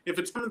 Anyway, if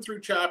it's coming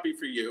through choppy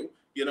for you,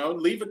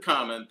 leave a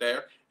comment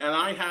there. And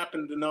I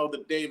happen to know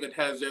that David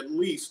has at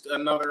least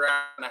another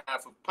hour and a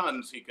half of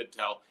puns he could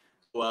tell.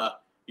 So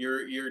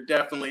you're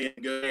definitely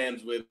in good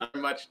hands with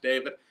very much,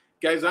 David.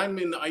 Guys, I'm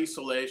in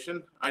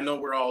isolation. I know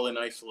we're all in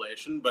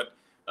isolation, but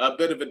a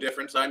bit of a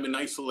difference. I'm in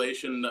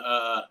isolation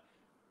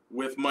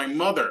with my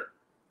mother,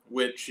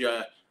 which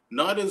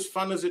not as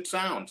fun as it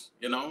sounds.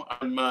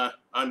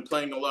 I'm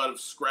playing a lot of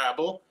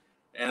Scrabble,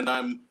 and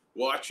I'm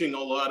watching a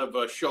lot of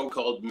a show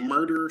called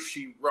Murder,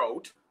 She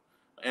Wrote,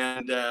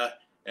 and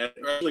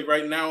actually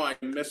right now I'm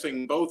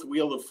missing both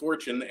Wheel of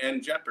Fortune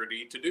and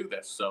Jeopardy to do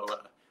this. So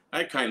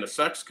that kind of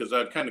sucks because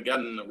I've kind of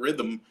gotten the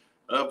rhythm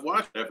of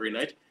watching every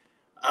night.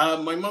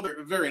 My mother,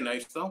 very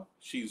nice though.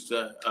 She's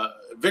a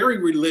very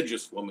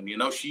religious woman.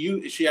 She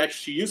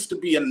used to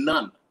be a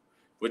nun,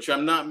 which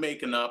I'm not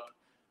making up.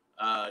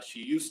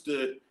 She used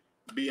to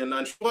be a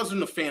nun. She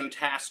wasn't a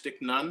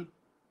fantastic nun.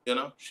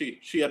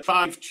 She had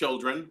 5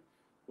 children,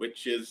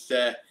 which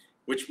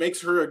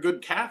makes her a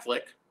good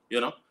Catholic.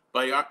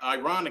 But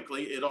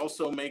ironically, it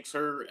also makes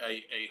her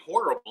a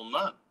horrible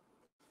nun.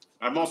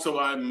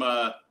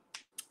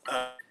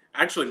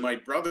 Actually, my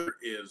brother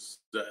is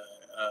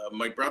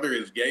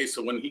gay.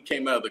 So when he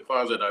came out of the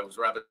closet, I was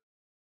rather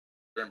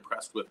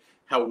impressed with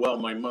how well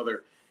my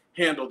mother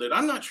handled it.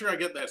 I'm not sure I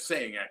get that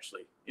saying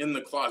actually, in the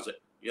closet,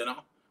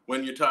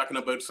 when you're talking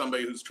about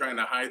somebody who's trying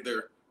to hide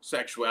their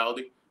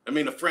sexuality. I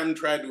mean, a friend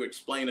tried to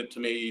explain it to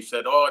me. He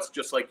said, oh, it's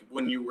just like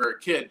when you were a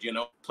kid,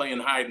 playing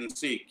hide and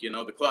seek.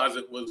 The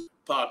closet was a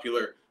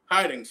popular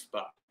hiding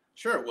spot.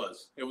 Sure it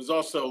was. It was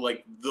also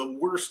like the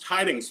worst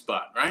hiding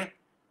spot, right?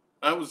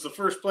 That was the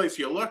first place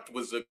you looked,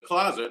 was the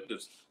closet.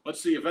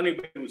 Let's see if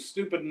anybody was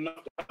stupid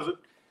enough to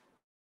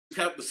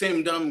have the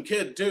same dumb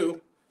kid too.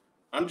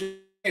 I'm just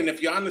saying,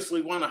 if you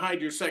honestly want to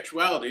hide your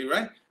sexuality,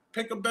 right?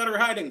 Pick a better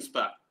hiding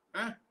spot.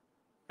 Huh?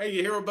 Hey,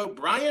 you hear about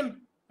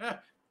Brian?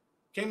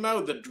 Came out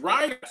of the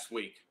dry last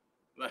week.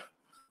 I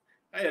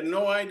had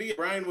no idea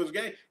Brian was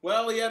gay.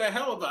 Well, he had a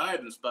hell of a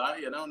hiding spot,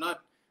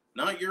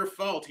 not your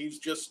fault. He's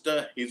just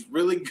he's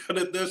really good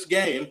at this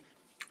game.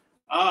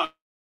 I'm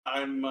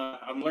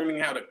learning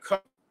how to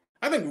cook.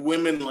 I think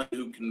women like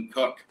who can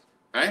cook.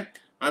 right?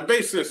 I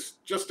base this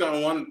just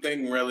on one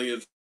thing, really.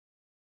 Is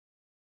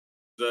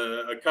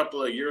a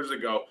couple of years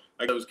ago,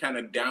 I was kind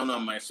of down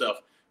on myself.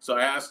 So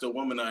I asked a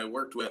woman I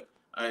worked with,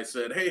 I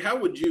said, hey, how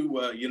would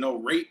you,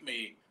 rate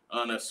me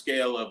on a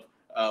scale of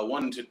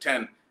 1 to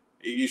 10?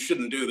 You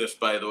shouldn't do this,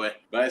 by the way.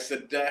 But I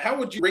said, how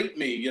would you rate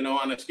me,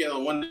 on a scale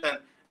of 1 to 10?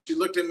 She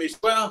looked at me,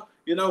 well,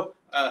 you're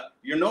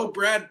no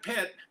Brad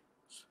Pitt.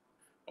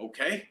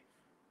 Okay.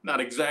 Not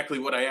exactly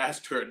what I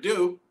asked her to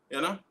do,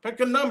 Pick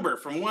a number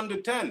from 1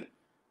 to 10.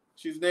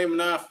 She's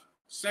naming off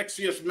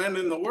sexiest men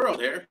in the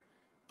world here.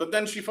 But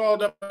then she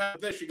followed up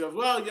with this. She goes,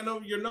 well,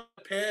 you're not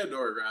Pitt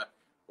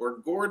or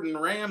Gordon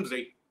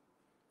Ramsay.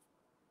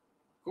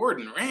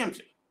 Gordon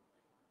Ramsay?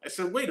 I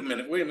said, wait a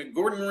minute.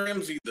 Gordon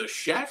Ramsay, the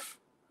chef?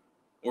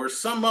 Or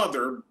some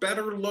other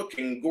better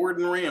looking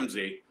Gordon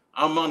Ramsay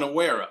I'm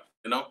unaware of,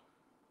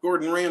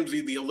 Gordon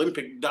Ramsay, the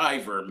Olympic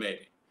diver,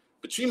 maybe.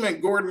 But she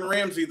meant Gordon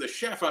Ramsay, the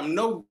chef. I'm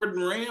no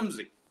Gordon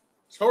Ramsay.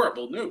 It's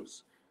horrible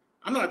news.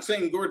 I'm not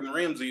saying Gordon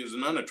Ramsay is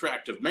an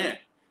unattractive man,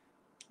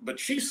 but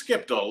she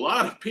skipped a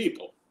lot of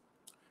people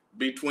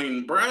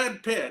between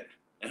Brad Pitt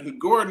and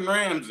Gordon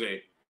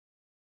Ramsay.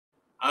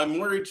 I'm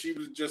worried she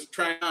was just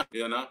trying out,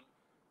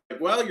 Like,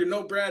 well, you're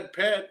no Brad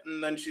Pitt.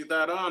 And then she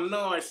thought, oh,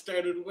 no, I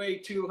started way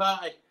too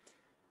high.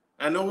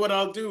 I know what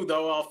I'll do,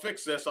 though. I'll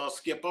fix this. I'll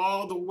skip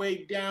all the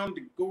way down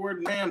to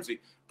Gordon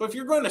Ramsay. But if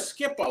you're going to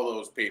skip all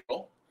those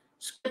people,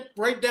 skip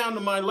right down to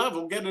my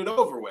level, get it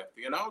over with,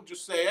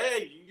 Just say,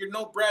 hey, you're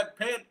no Brad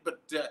Pitt,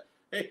 but,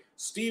 hey,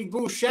 Steve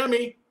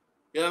Buscemi,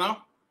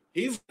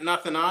 he's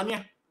nothing on you.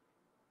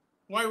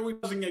 Why are we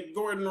using it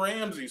Gordon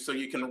Ramsay so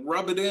you can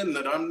rub it in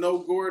that I'm no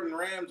Gordon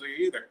Ramsay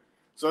either?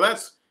 So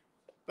that's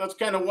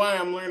kind of why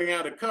I'm learning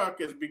how to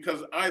cook, is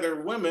because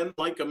either women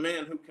like a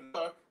man who can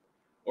cook,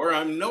 or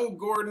I'm no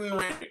Gordon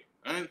Ramsay.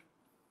 Right?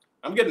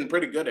 I'm getting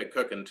pretty good at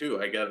cooking too,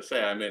 I gotta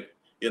say. I mean,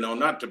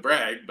 not to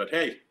brag, but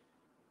hey,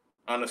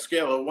 on a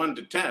scale of 1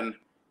 to 10,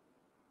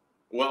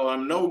 well,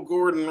 I'm no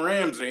Gordon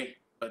Ramsay,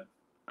 but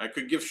I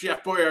could give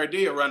Chef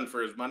Boyardee a run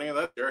for his money,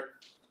 that's sure.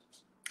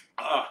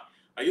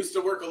 I used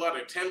to work a lot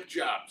of temp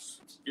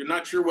jobs. You're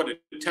not sure what a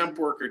temp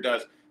worker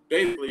does.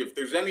 Basically, if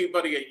there's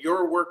anybody at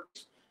your work,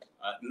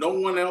 no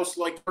one else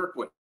liked to work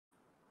with.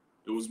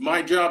 It was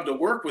my job to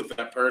work with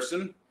that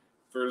person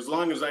for as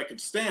long as I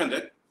could stand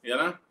it,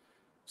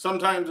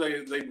 Sometimes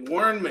they'd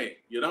warn me,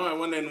 I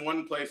went in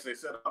one place, they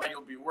said, oh,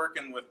 you'll be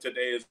working with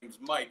today, his name's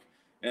Mike.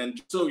 And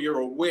just so you're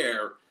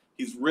aware,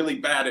 he's really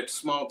bad at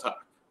small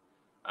talk.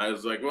 I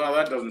was like, well,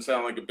 that doesn't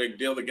sound like a big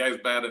deal. The guy's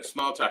bad at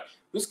small talk.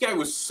 This guy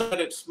was so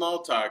bad at small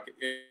talk,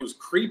 it was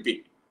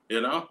creepy,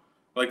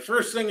 Like,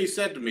 first thing he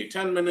said to me,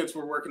 10 minutes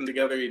we're working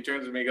together, he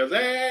turns to me and goes,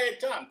 hey,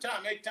 Tom,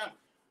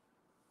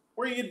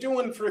 what are you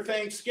doing for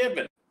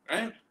Thanksgiving,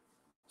 right?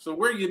 So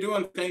where are you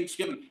doing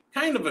Thanksgiving?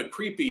 Kind of a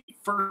creepy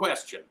first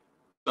question,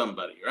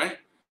 somebody, right?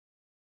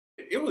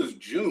 It was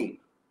June.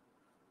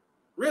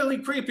 Really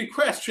creepy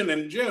question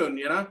in June,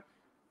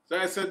 So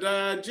I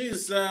said,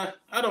 geez, I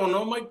don't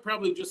know, Mike,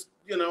 probably just,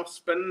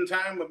 spending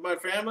time with my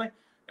family.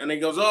 And he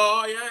goes,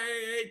 oh, yeah,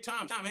 hey,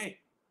 Tom, hey,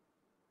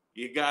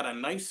 you got a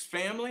nice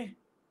family?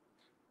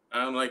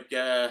 I'm like,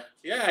 yeah,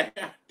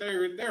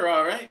 they're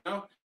all right.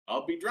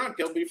 I'll be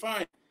drunk, I'll be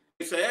fine.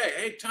 He said,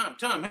 hey, Tom,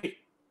 hey,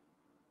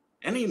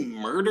 any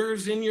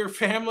murders in your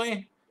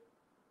family?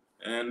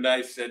 And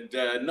I said,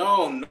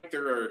 no,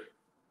 there are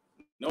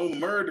no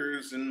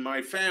murders in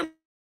my family.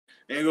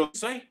 And he goes,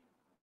 say?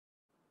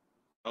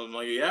 I was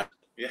like, yeah,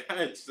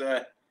 it's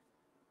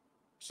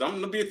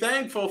something to be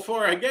thankful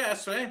for, I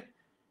guess, right?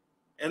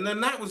 And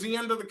then that was the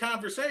end of the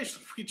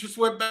conversation. We just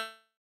went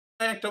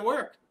back to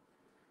work.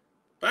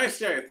 But I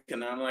started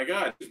thinking, I'm like,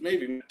 oh,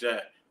 maybe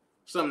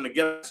something to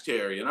get us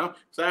here,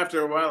 So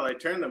after a while, I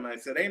turned to him. I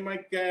said, hey,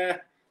 Mike,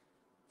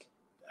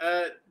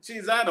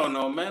 geez, I don't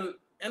know, man.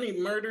 Any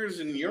murders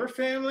in your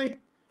family?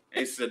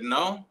 He said,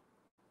 no.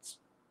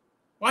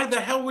 Why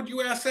the hell would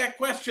you ask that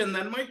question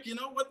then, Mike?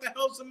 What the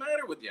hell's the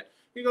matter with you?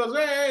 He goes,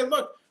 hey,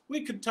 look,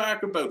 we could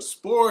talk about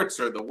sports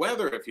or the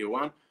weather if you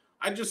want.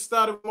 I just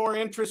thought of a more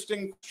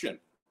interesting question.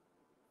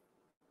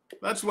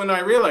 That's when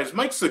I realized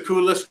Mike's the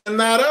coolest in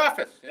that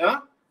office,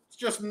 It's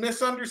just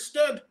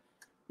misunderstood.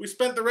 We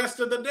spent the rest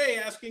of the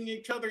day asking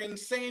each other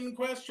insane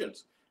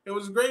questions. It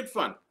was great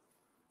fun.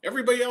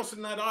 Everybody else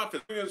in that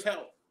office was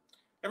hell.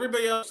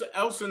 Everybody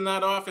else in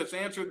that office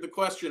answered the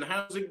question,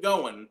 how's it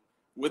going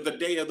with the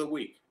day of the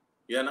week?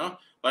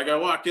 Like I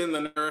walked in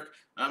the Eric,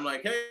 I'm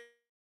like, hey,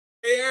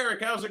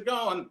 Eric, how's it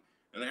going?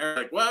 And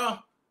Eric's like,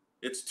 well,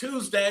 it's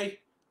Tuesday.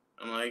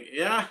 I'm like,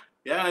 yeah,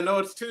 I know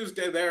it's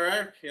Tuesday there,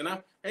 Eric,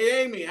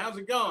 Hey, Amy, how's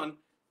it going?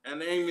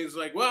 And Amy's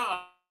like,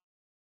 well,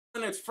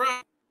 it's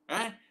Friday,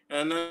 right?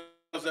 And then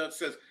that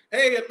says,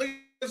 hey, at least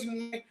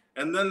isn't me.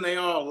 And then they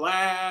all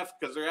laugh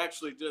because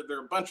they're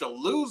a bunch of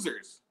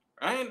losers,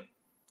 right?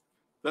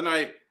 Then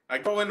I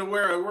go into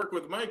where I work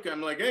with Mike.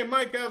 I'm like, hey,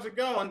 Mike, how's it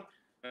going?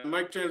 And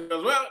Mike turns and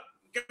goes, well,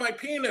 got my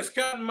penis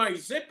caught in my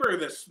zipper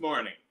this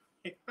morning.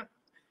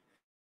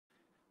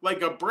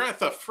 Like a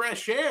breath of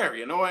fresh air,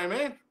 you know what I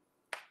mean?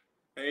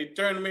 And he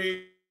turned to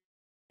me,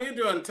 how you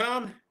doing,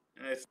 Tom?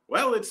 And I said,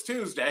 well, it's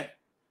Tuesday.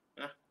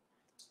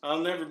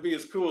 I'll never be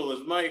as cool as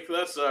Mike.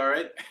 That's all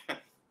right.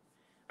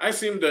 I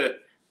seem to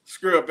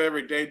screw up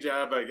every day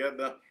job I get,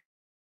 though.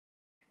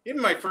 In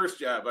my first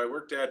job, I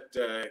worked at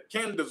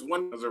Canada's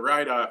one as a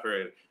ride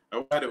operator.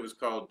 It was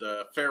called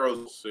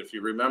Pharaoh's, if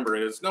you remember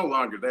it. It's no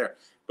longer there,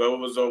 but it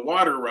was a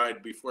water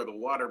ride before the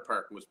water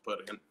park was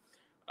put in.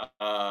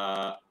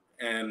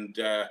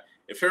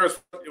 If Pharaoh's,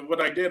 what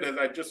I did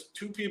is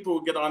two people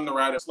would get on the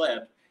ride of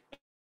sled,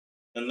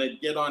 and they'd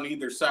get on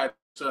either side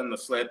on the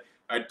sled.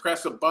 I'd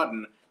press a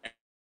button, and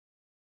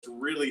it's a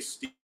really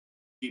steep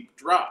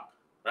drop,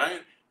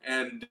 right?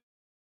 And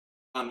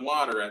on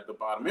water at the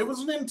bottom. It was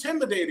an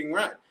intimidating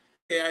ride.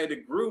 I had a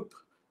group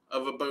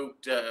of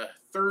about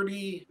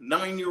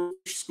 39-year-old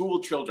school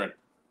children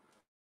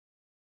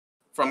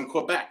from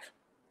Quebec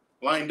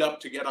lined up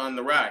to get on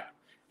the ride.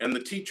 And the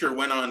teacher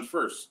went on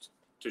first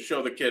to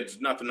show the kids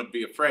nothing to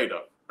be afraid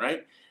of,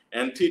 right?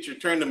 And teacher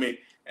turned to me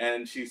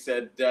and she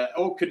said,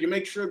 oh, could you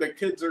make sure the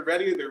kids are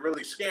ready? They're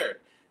really scared.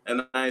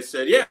 And I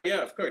said, yeah,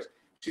 of course.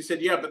 She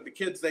said, yeah, but the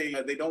kids,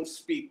 they don't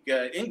speak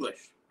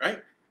English,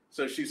 right?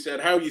 So she said,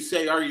 how you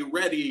say, are you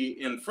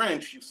ready in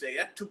French? You say,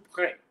 êtes-vous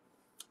prêt?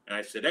 And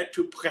I said,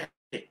 êtes-vous prêt?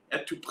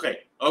 Êtes-vous prêt?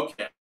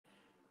 Okay.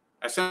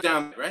 I sent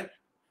down, right?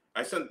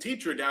 I sent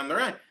teacher down the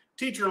right.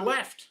 Teacher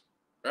left,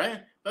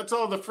 right? That's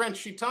all the French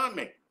she taught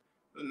me.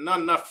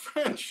 Not enough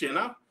French, you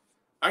know?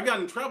 I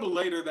got in trouble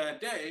later that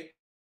day.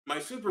 My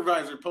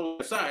supervisor pulled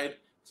me aside,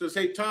 says,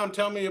 hey, Tom,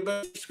 tell me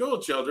about your school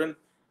children.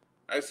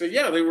 I said,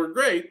 yeah, they were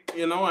great.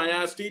 You know, I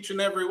asked each and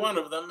every one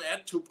of them,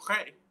 êtes-vous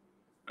prêt?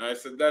 I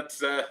said,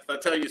 that's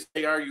how you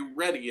say, are you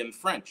ready in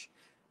French?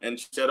 And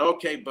she said,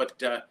 okay,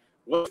 but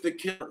what's the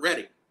kid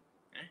ready?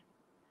 Okay.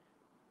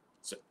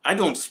 So I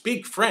don't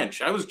speak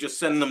French. I was just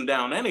sending them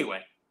down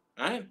anyway,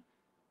 right?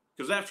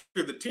 Because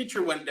after the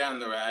teacher went down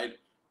the ride,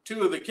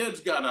 two of the kids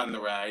got on the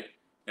ride,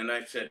 and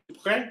I said,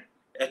 prêt?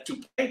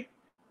 Es-tu prêt?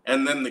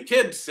 And then the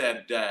kids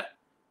said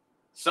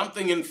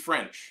something in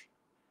French.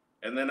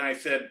 And then I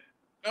said,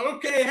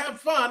 okay, have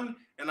fun.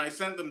 And I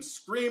sent them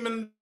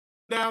screaming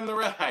down the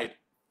ride.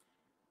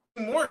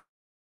 More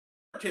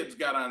kids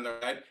got on the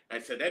ride. I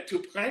said, es-tu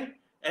prêt?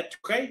 Es-tu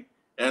prêt?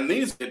 And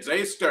these kids,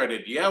 they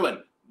started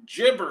yelling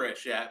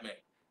gibberish at me.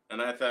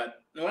 And I thought,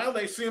 well,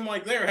 they seem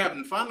like they're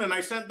having fun. And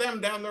I sent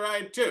them down the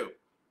ride too.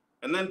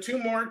 And then two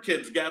more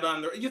kids got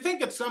on the, you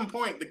think at some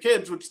point the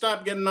kids would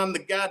stop getting on the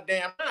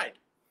goddamn ride,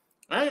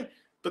 right?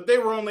 But they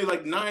were only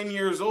like 9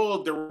 years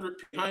old. They were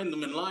behind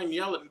them in line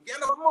yelling,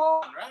 get them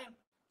on, right?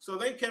 So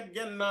they kept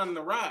getting on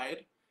the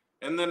ride.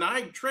 And then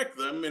I tricked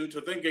them into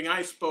thinking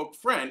I spoke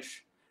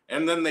French.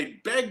 And then they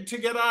begged to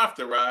get off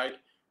the ride.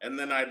 And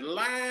then I'd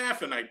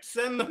laugh and I'd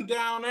send them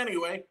down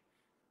anyway.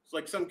 It's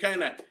like some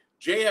kind of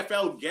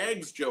JFL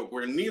gags joke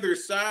where neither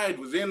side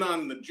was in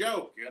on the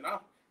joke, you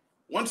know?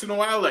 Once in a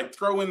while, I'd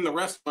throw in the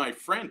rest of my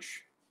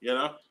French, you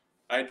know?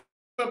 I'd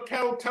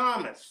tell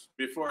Thomas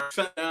before I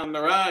sent down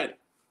the ride.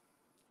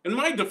 In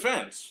my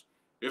defense,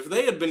 if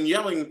they had been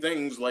yelling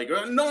things like,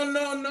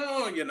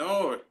 no, you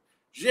know,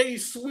 je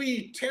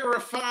suis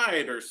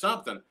terrified or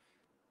something,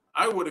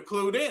 I would have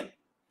clued in.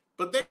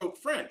 But they spoke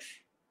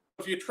French.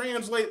 If you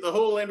translate the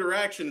whole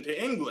interaction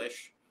to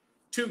English,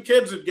 two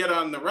kids would get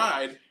on the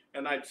ride,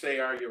 and I'd say,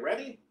 are you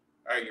ready?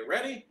 Are you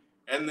ready?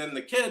 And then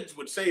the kids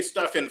would say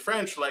stuff in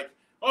French like,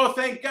 oh,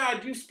 thank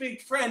God you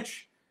speak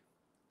French.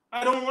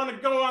 I don't want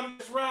to go on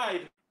this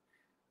ride.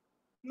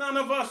 None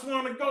of us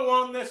want to go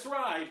on this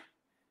ride.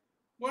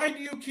 Why do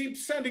you keep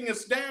sending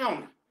us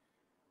down?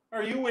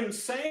 Are you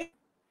insane?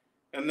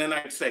 And then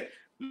I'd say,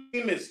 my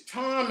name is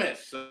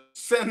Thomas.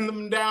 Send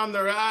them down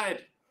the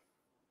ride.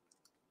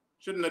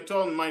 Shouldn't have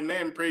told them my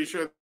name. Pretty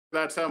sure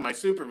that's how my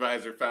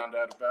supervisor found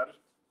out about it.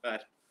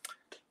 But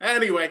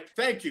anyway,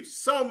 thank you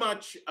so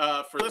much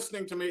for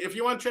listening to me. If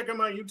you want to check out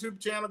my YouTube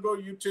channel, go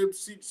YouTube,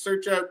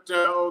 search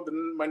out,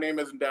 my name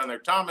isn't down there,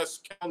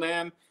 Thomas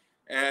Calnan.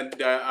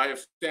 And I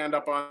have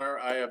stand-up on there.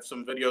 I have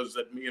some videos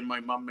that me and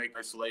my mom make in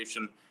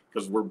isolation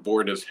because we're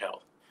bored as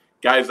hell.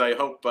 Guys, I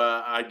hope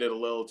I did a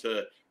little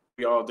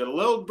we all did a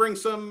little, bring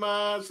some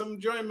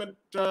enjoyment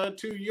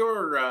to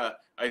your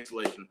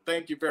isolation.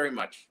 Thank you very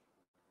much.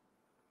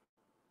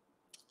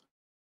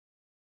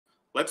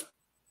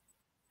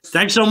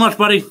 Thanks so much,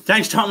 buddy.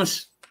 Thanks,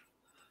 Thomas.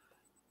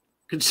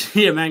 Good to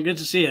see you, man. Good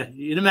to see you.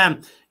 You're the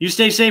man. You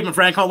stay safe, my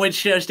friend. Can't wait to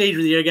share a stage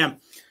with you again.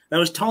 That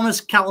was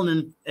Thomas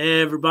Calnan,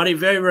 everybody.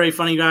 Very, very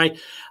funny guy.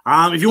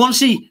 If you want to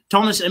see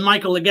Thomas and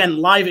Michael again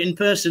live in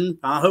person,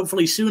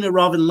 hopefully sooner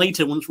rather than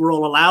later once we're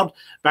all allowed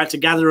back to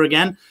gather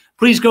again,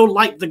 please go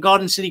like the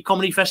Garden City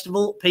Comedy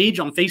Festival page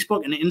on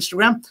Facebook and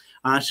Instagram.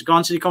 It's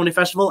Garden City Comedy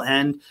Festival,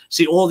 and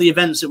see all the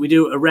events that we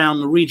do around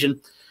the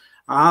region.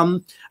 I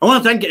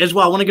want to thank as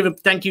well. I want to give a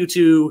thank you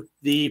to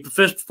the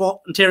First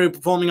Ontario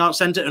Performing Arts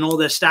Centre and all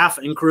their staff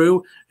and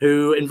crew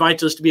who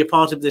invited us to be a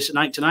part of this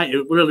night tonight.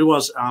 It really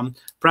was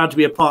proud to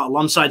be a part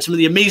alongside some of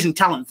the amazing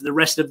talent for the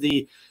rest of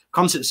the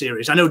concert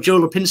series. I know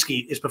Joe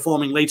Lipinski is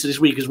performing later this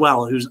week as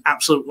well, who's an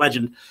absolute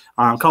legend.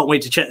 Can't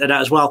wait to check that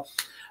out as well.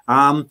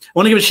 I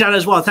want to give a shout out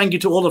as well. Thank you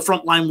to all the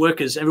frontline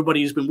workers,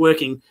 everybody who's been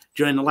working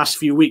during the last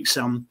few weeks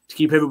to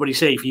keep everybody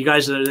safe. You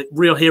guys are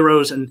real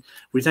heroes, and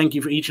we thank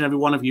you for each and every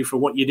one of you for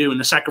what you do and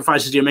the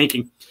sacrifices you're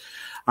making.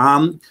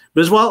 But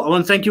as well, I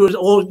want to thank you,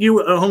 all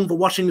you at home, for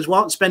watching as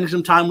well and spending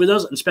some time with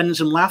us and spending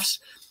some laughs.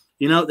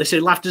 You know, they say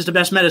laughter is the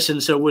best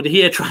medicine, so we're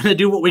here trying to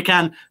do what we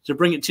can to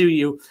bring it to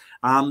you.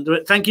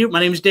 Thank you.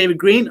 My name is David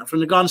Green from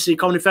the Garden City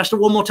Comedy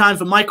Festival. One more time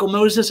for Michael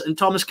Moses and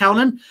Thomas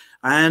Calnan.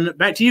 And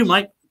back to you,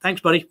 Mike.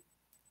 Thanks, buddy.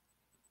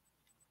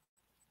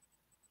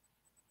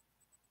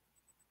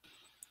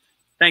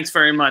 Thanks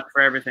very much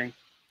for everything.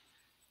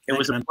 It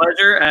was a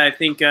pleasure. I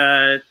think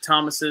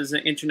Thomas's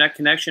internet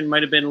connection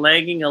might have been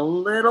lagging a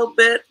little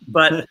bit,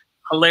 but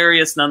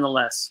hilarious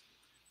nonetheless.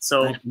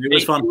 So it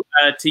was fun.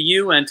 To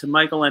you and to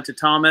Michael and to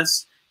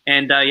Thomas.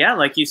 And yeah,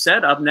 like you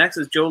said, up next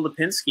is Joe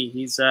Lipinski.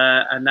 He's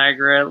a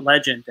Niagara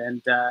legend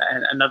and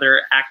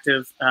another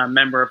active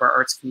member of our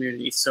arts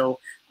community. So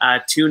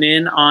tune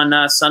in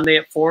on Sunday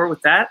at 4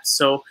 with that.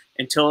 So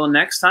until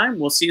next time,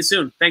 we'll see you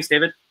soon. Thanks,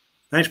 David.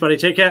 Thanks, buddy.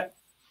 Take care.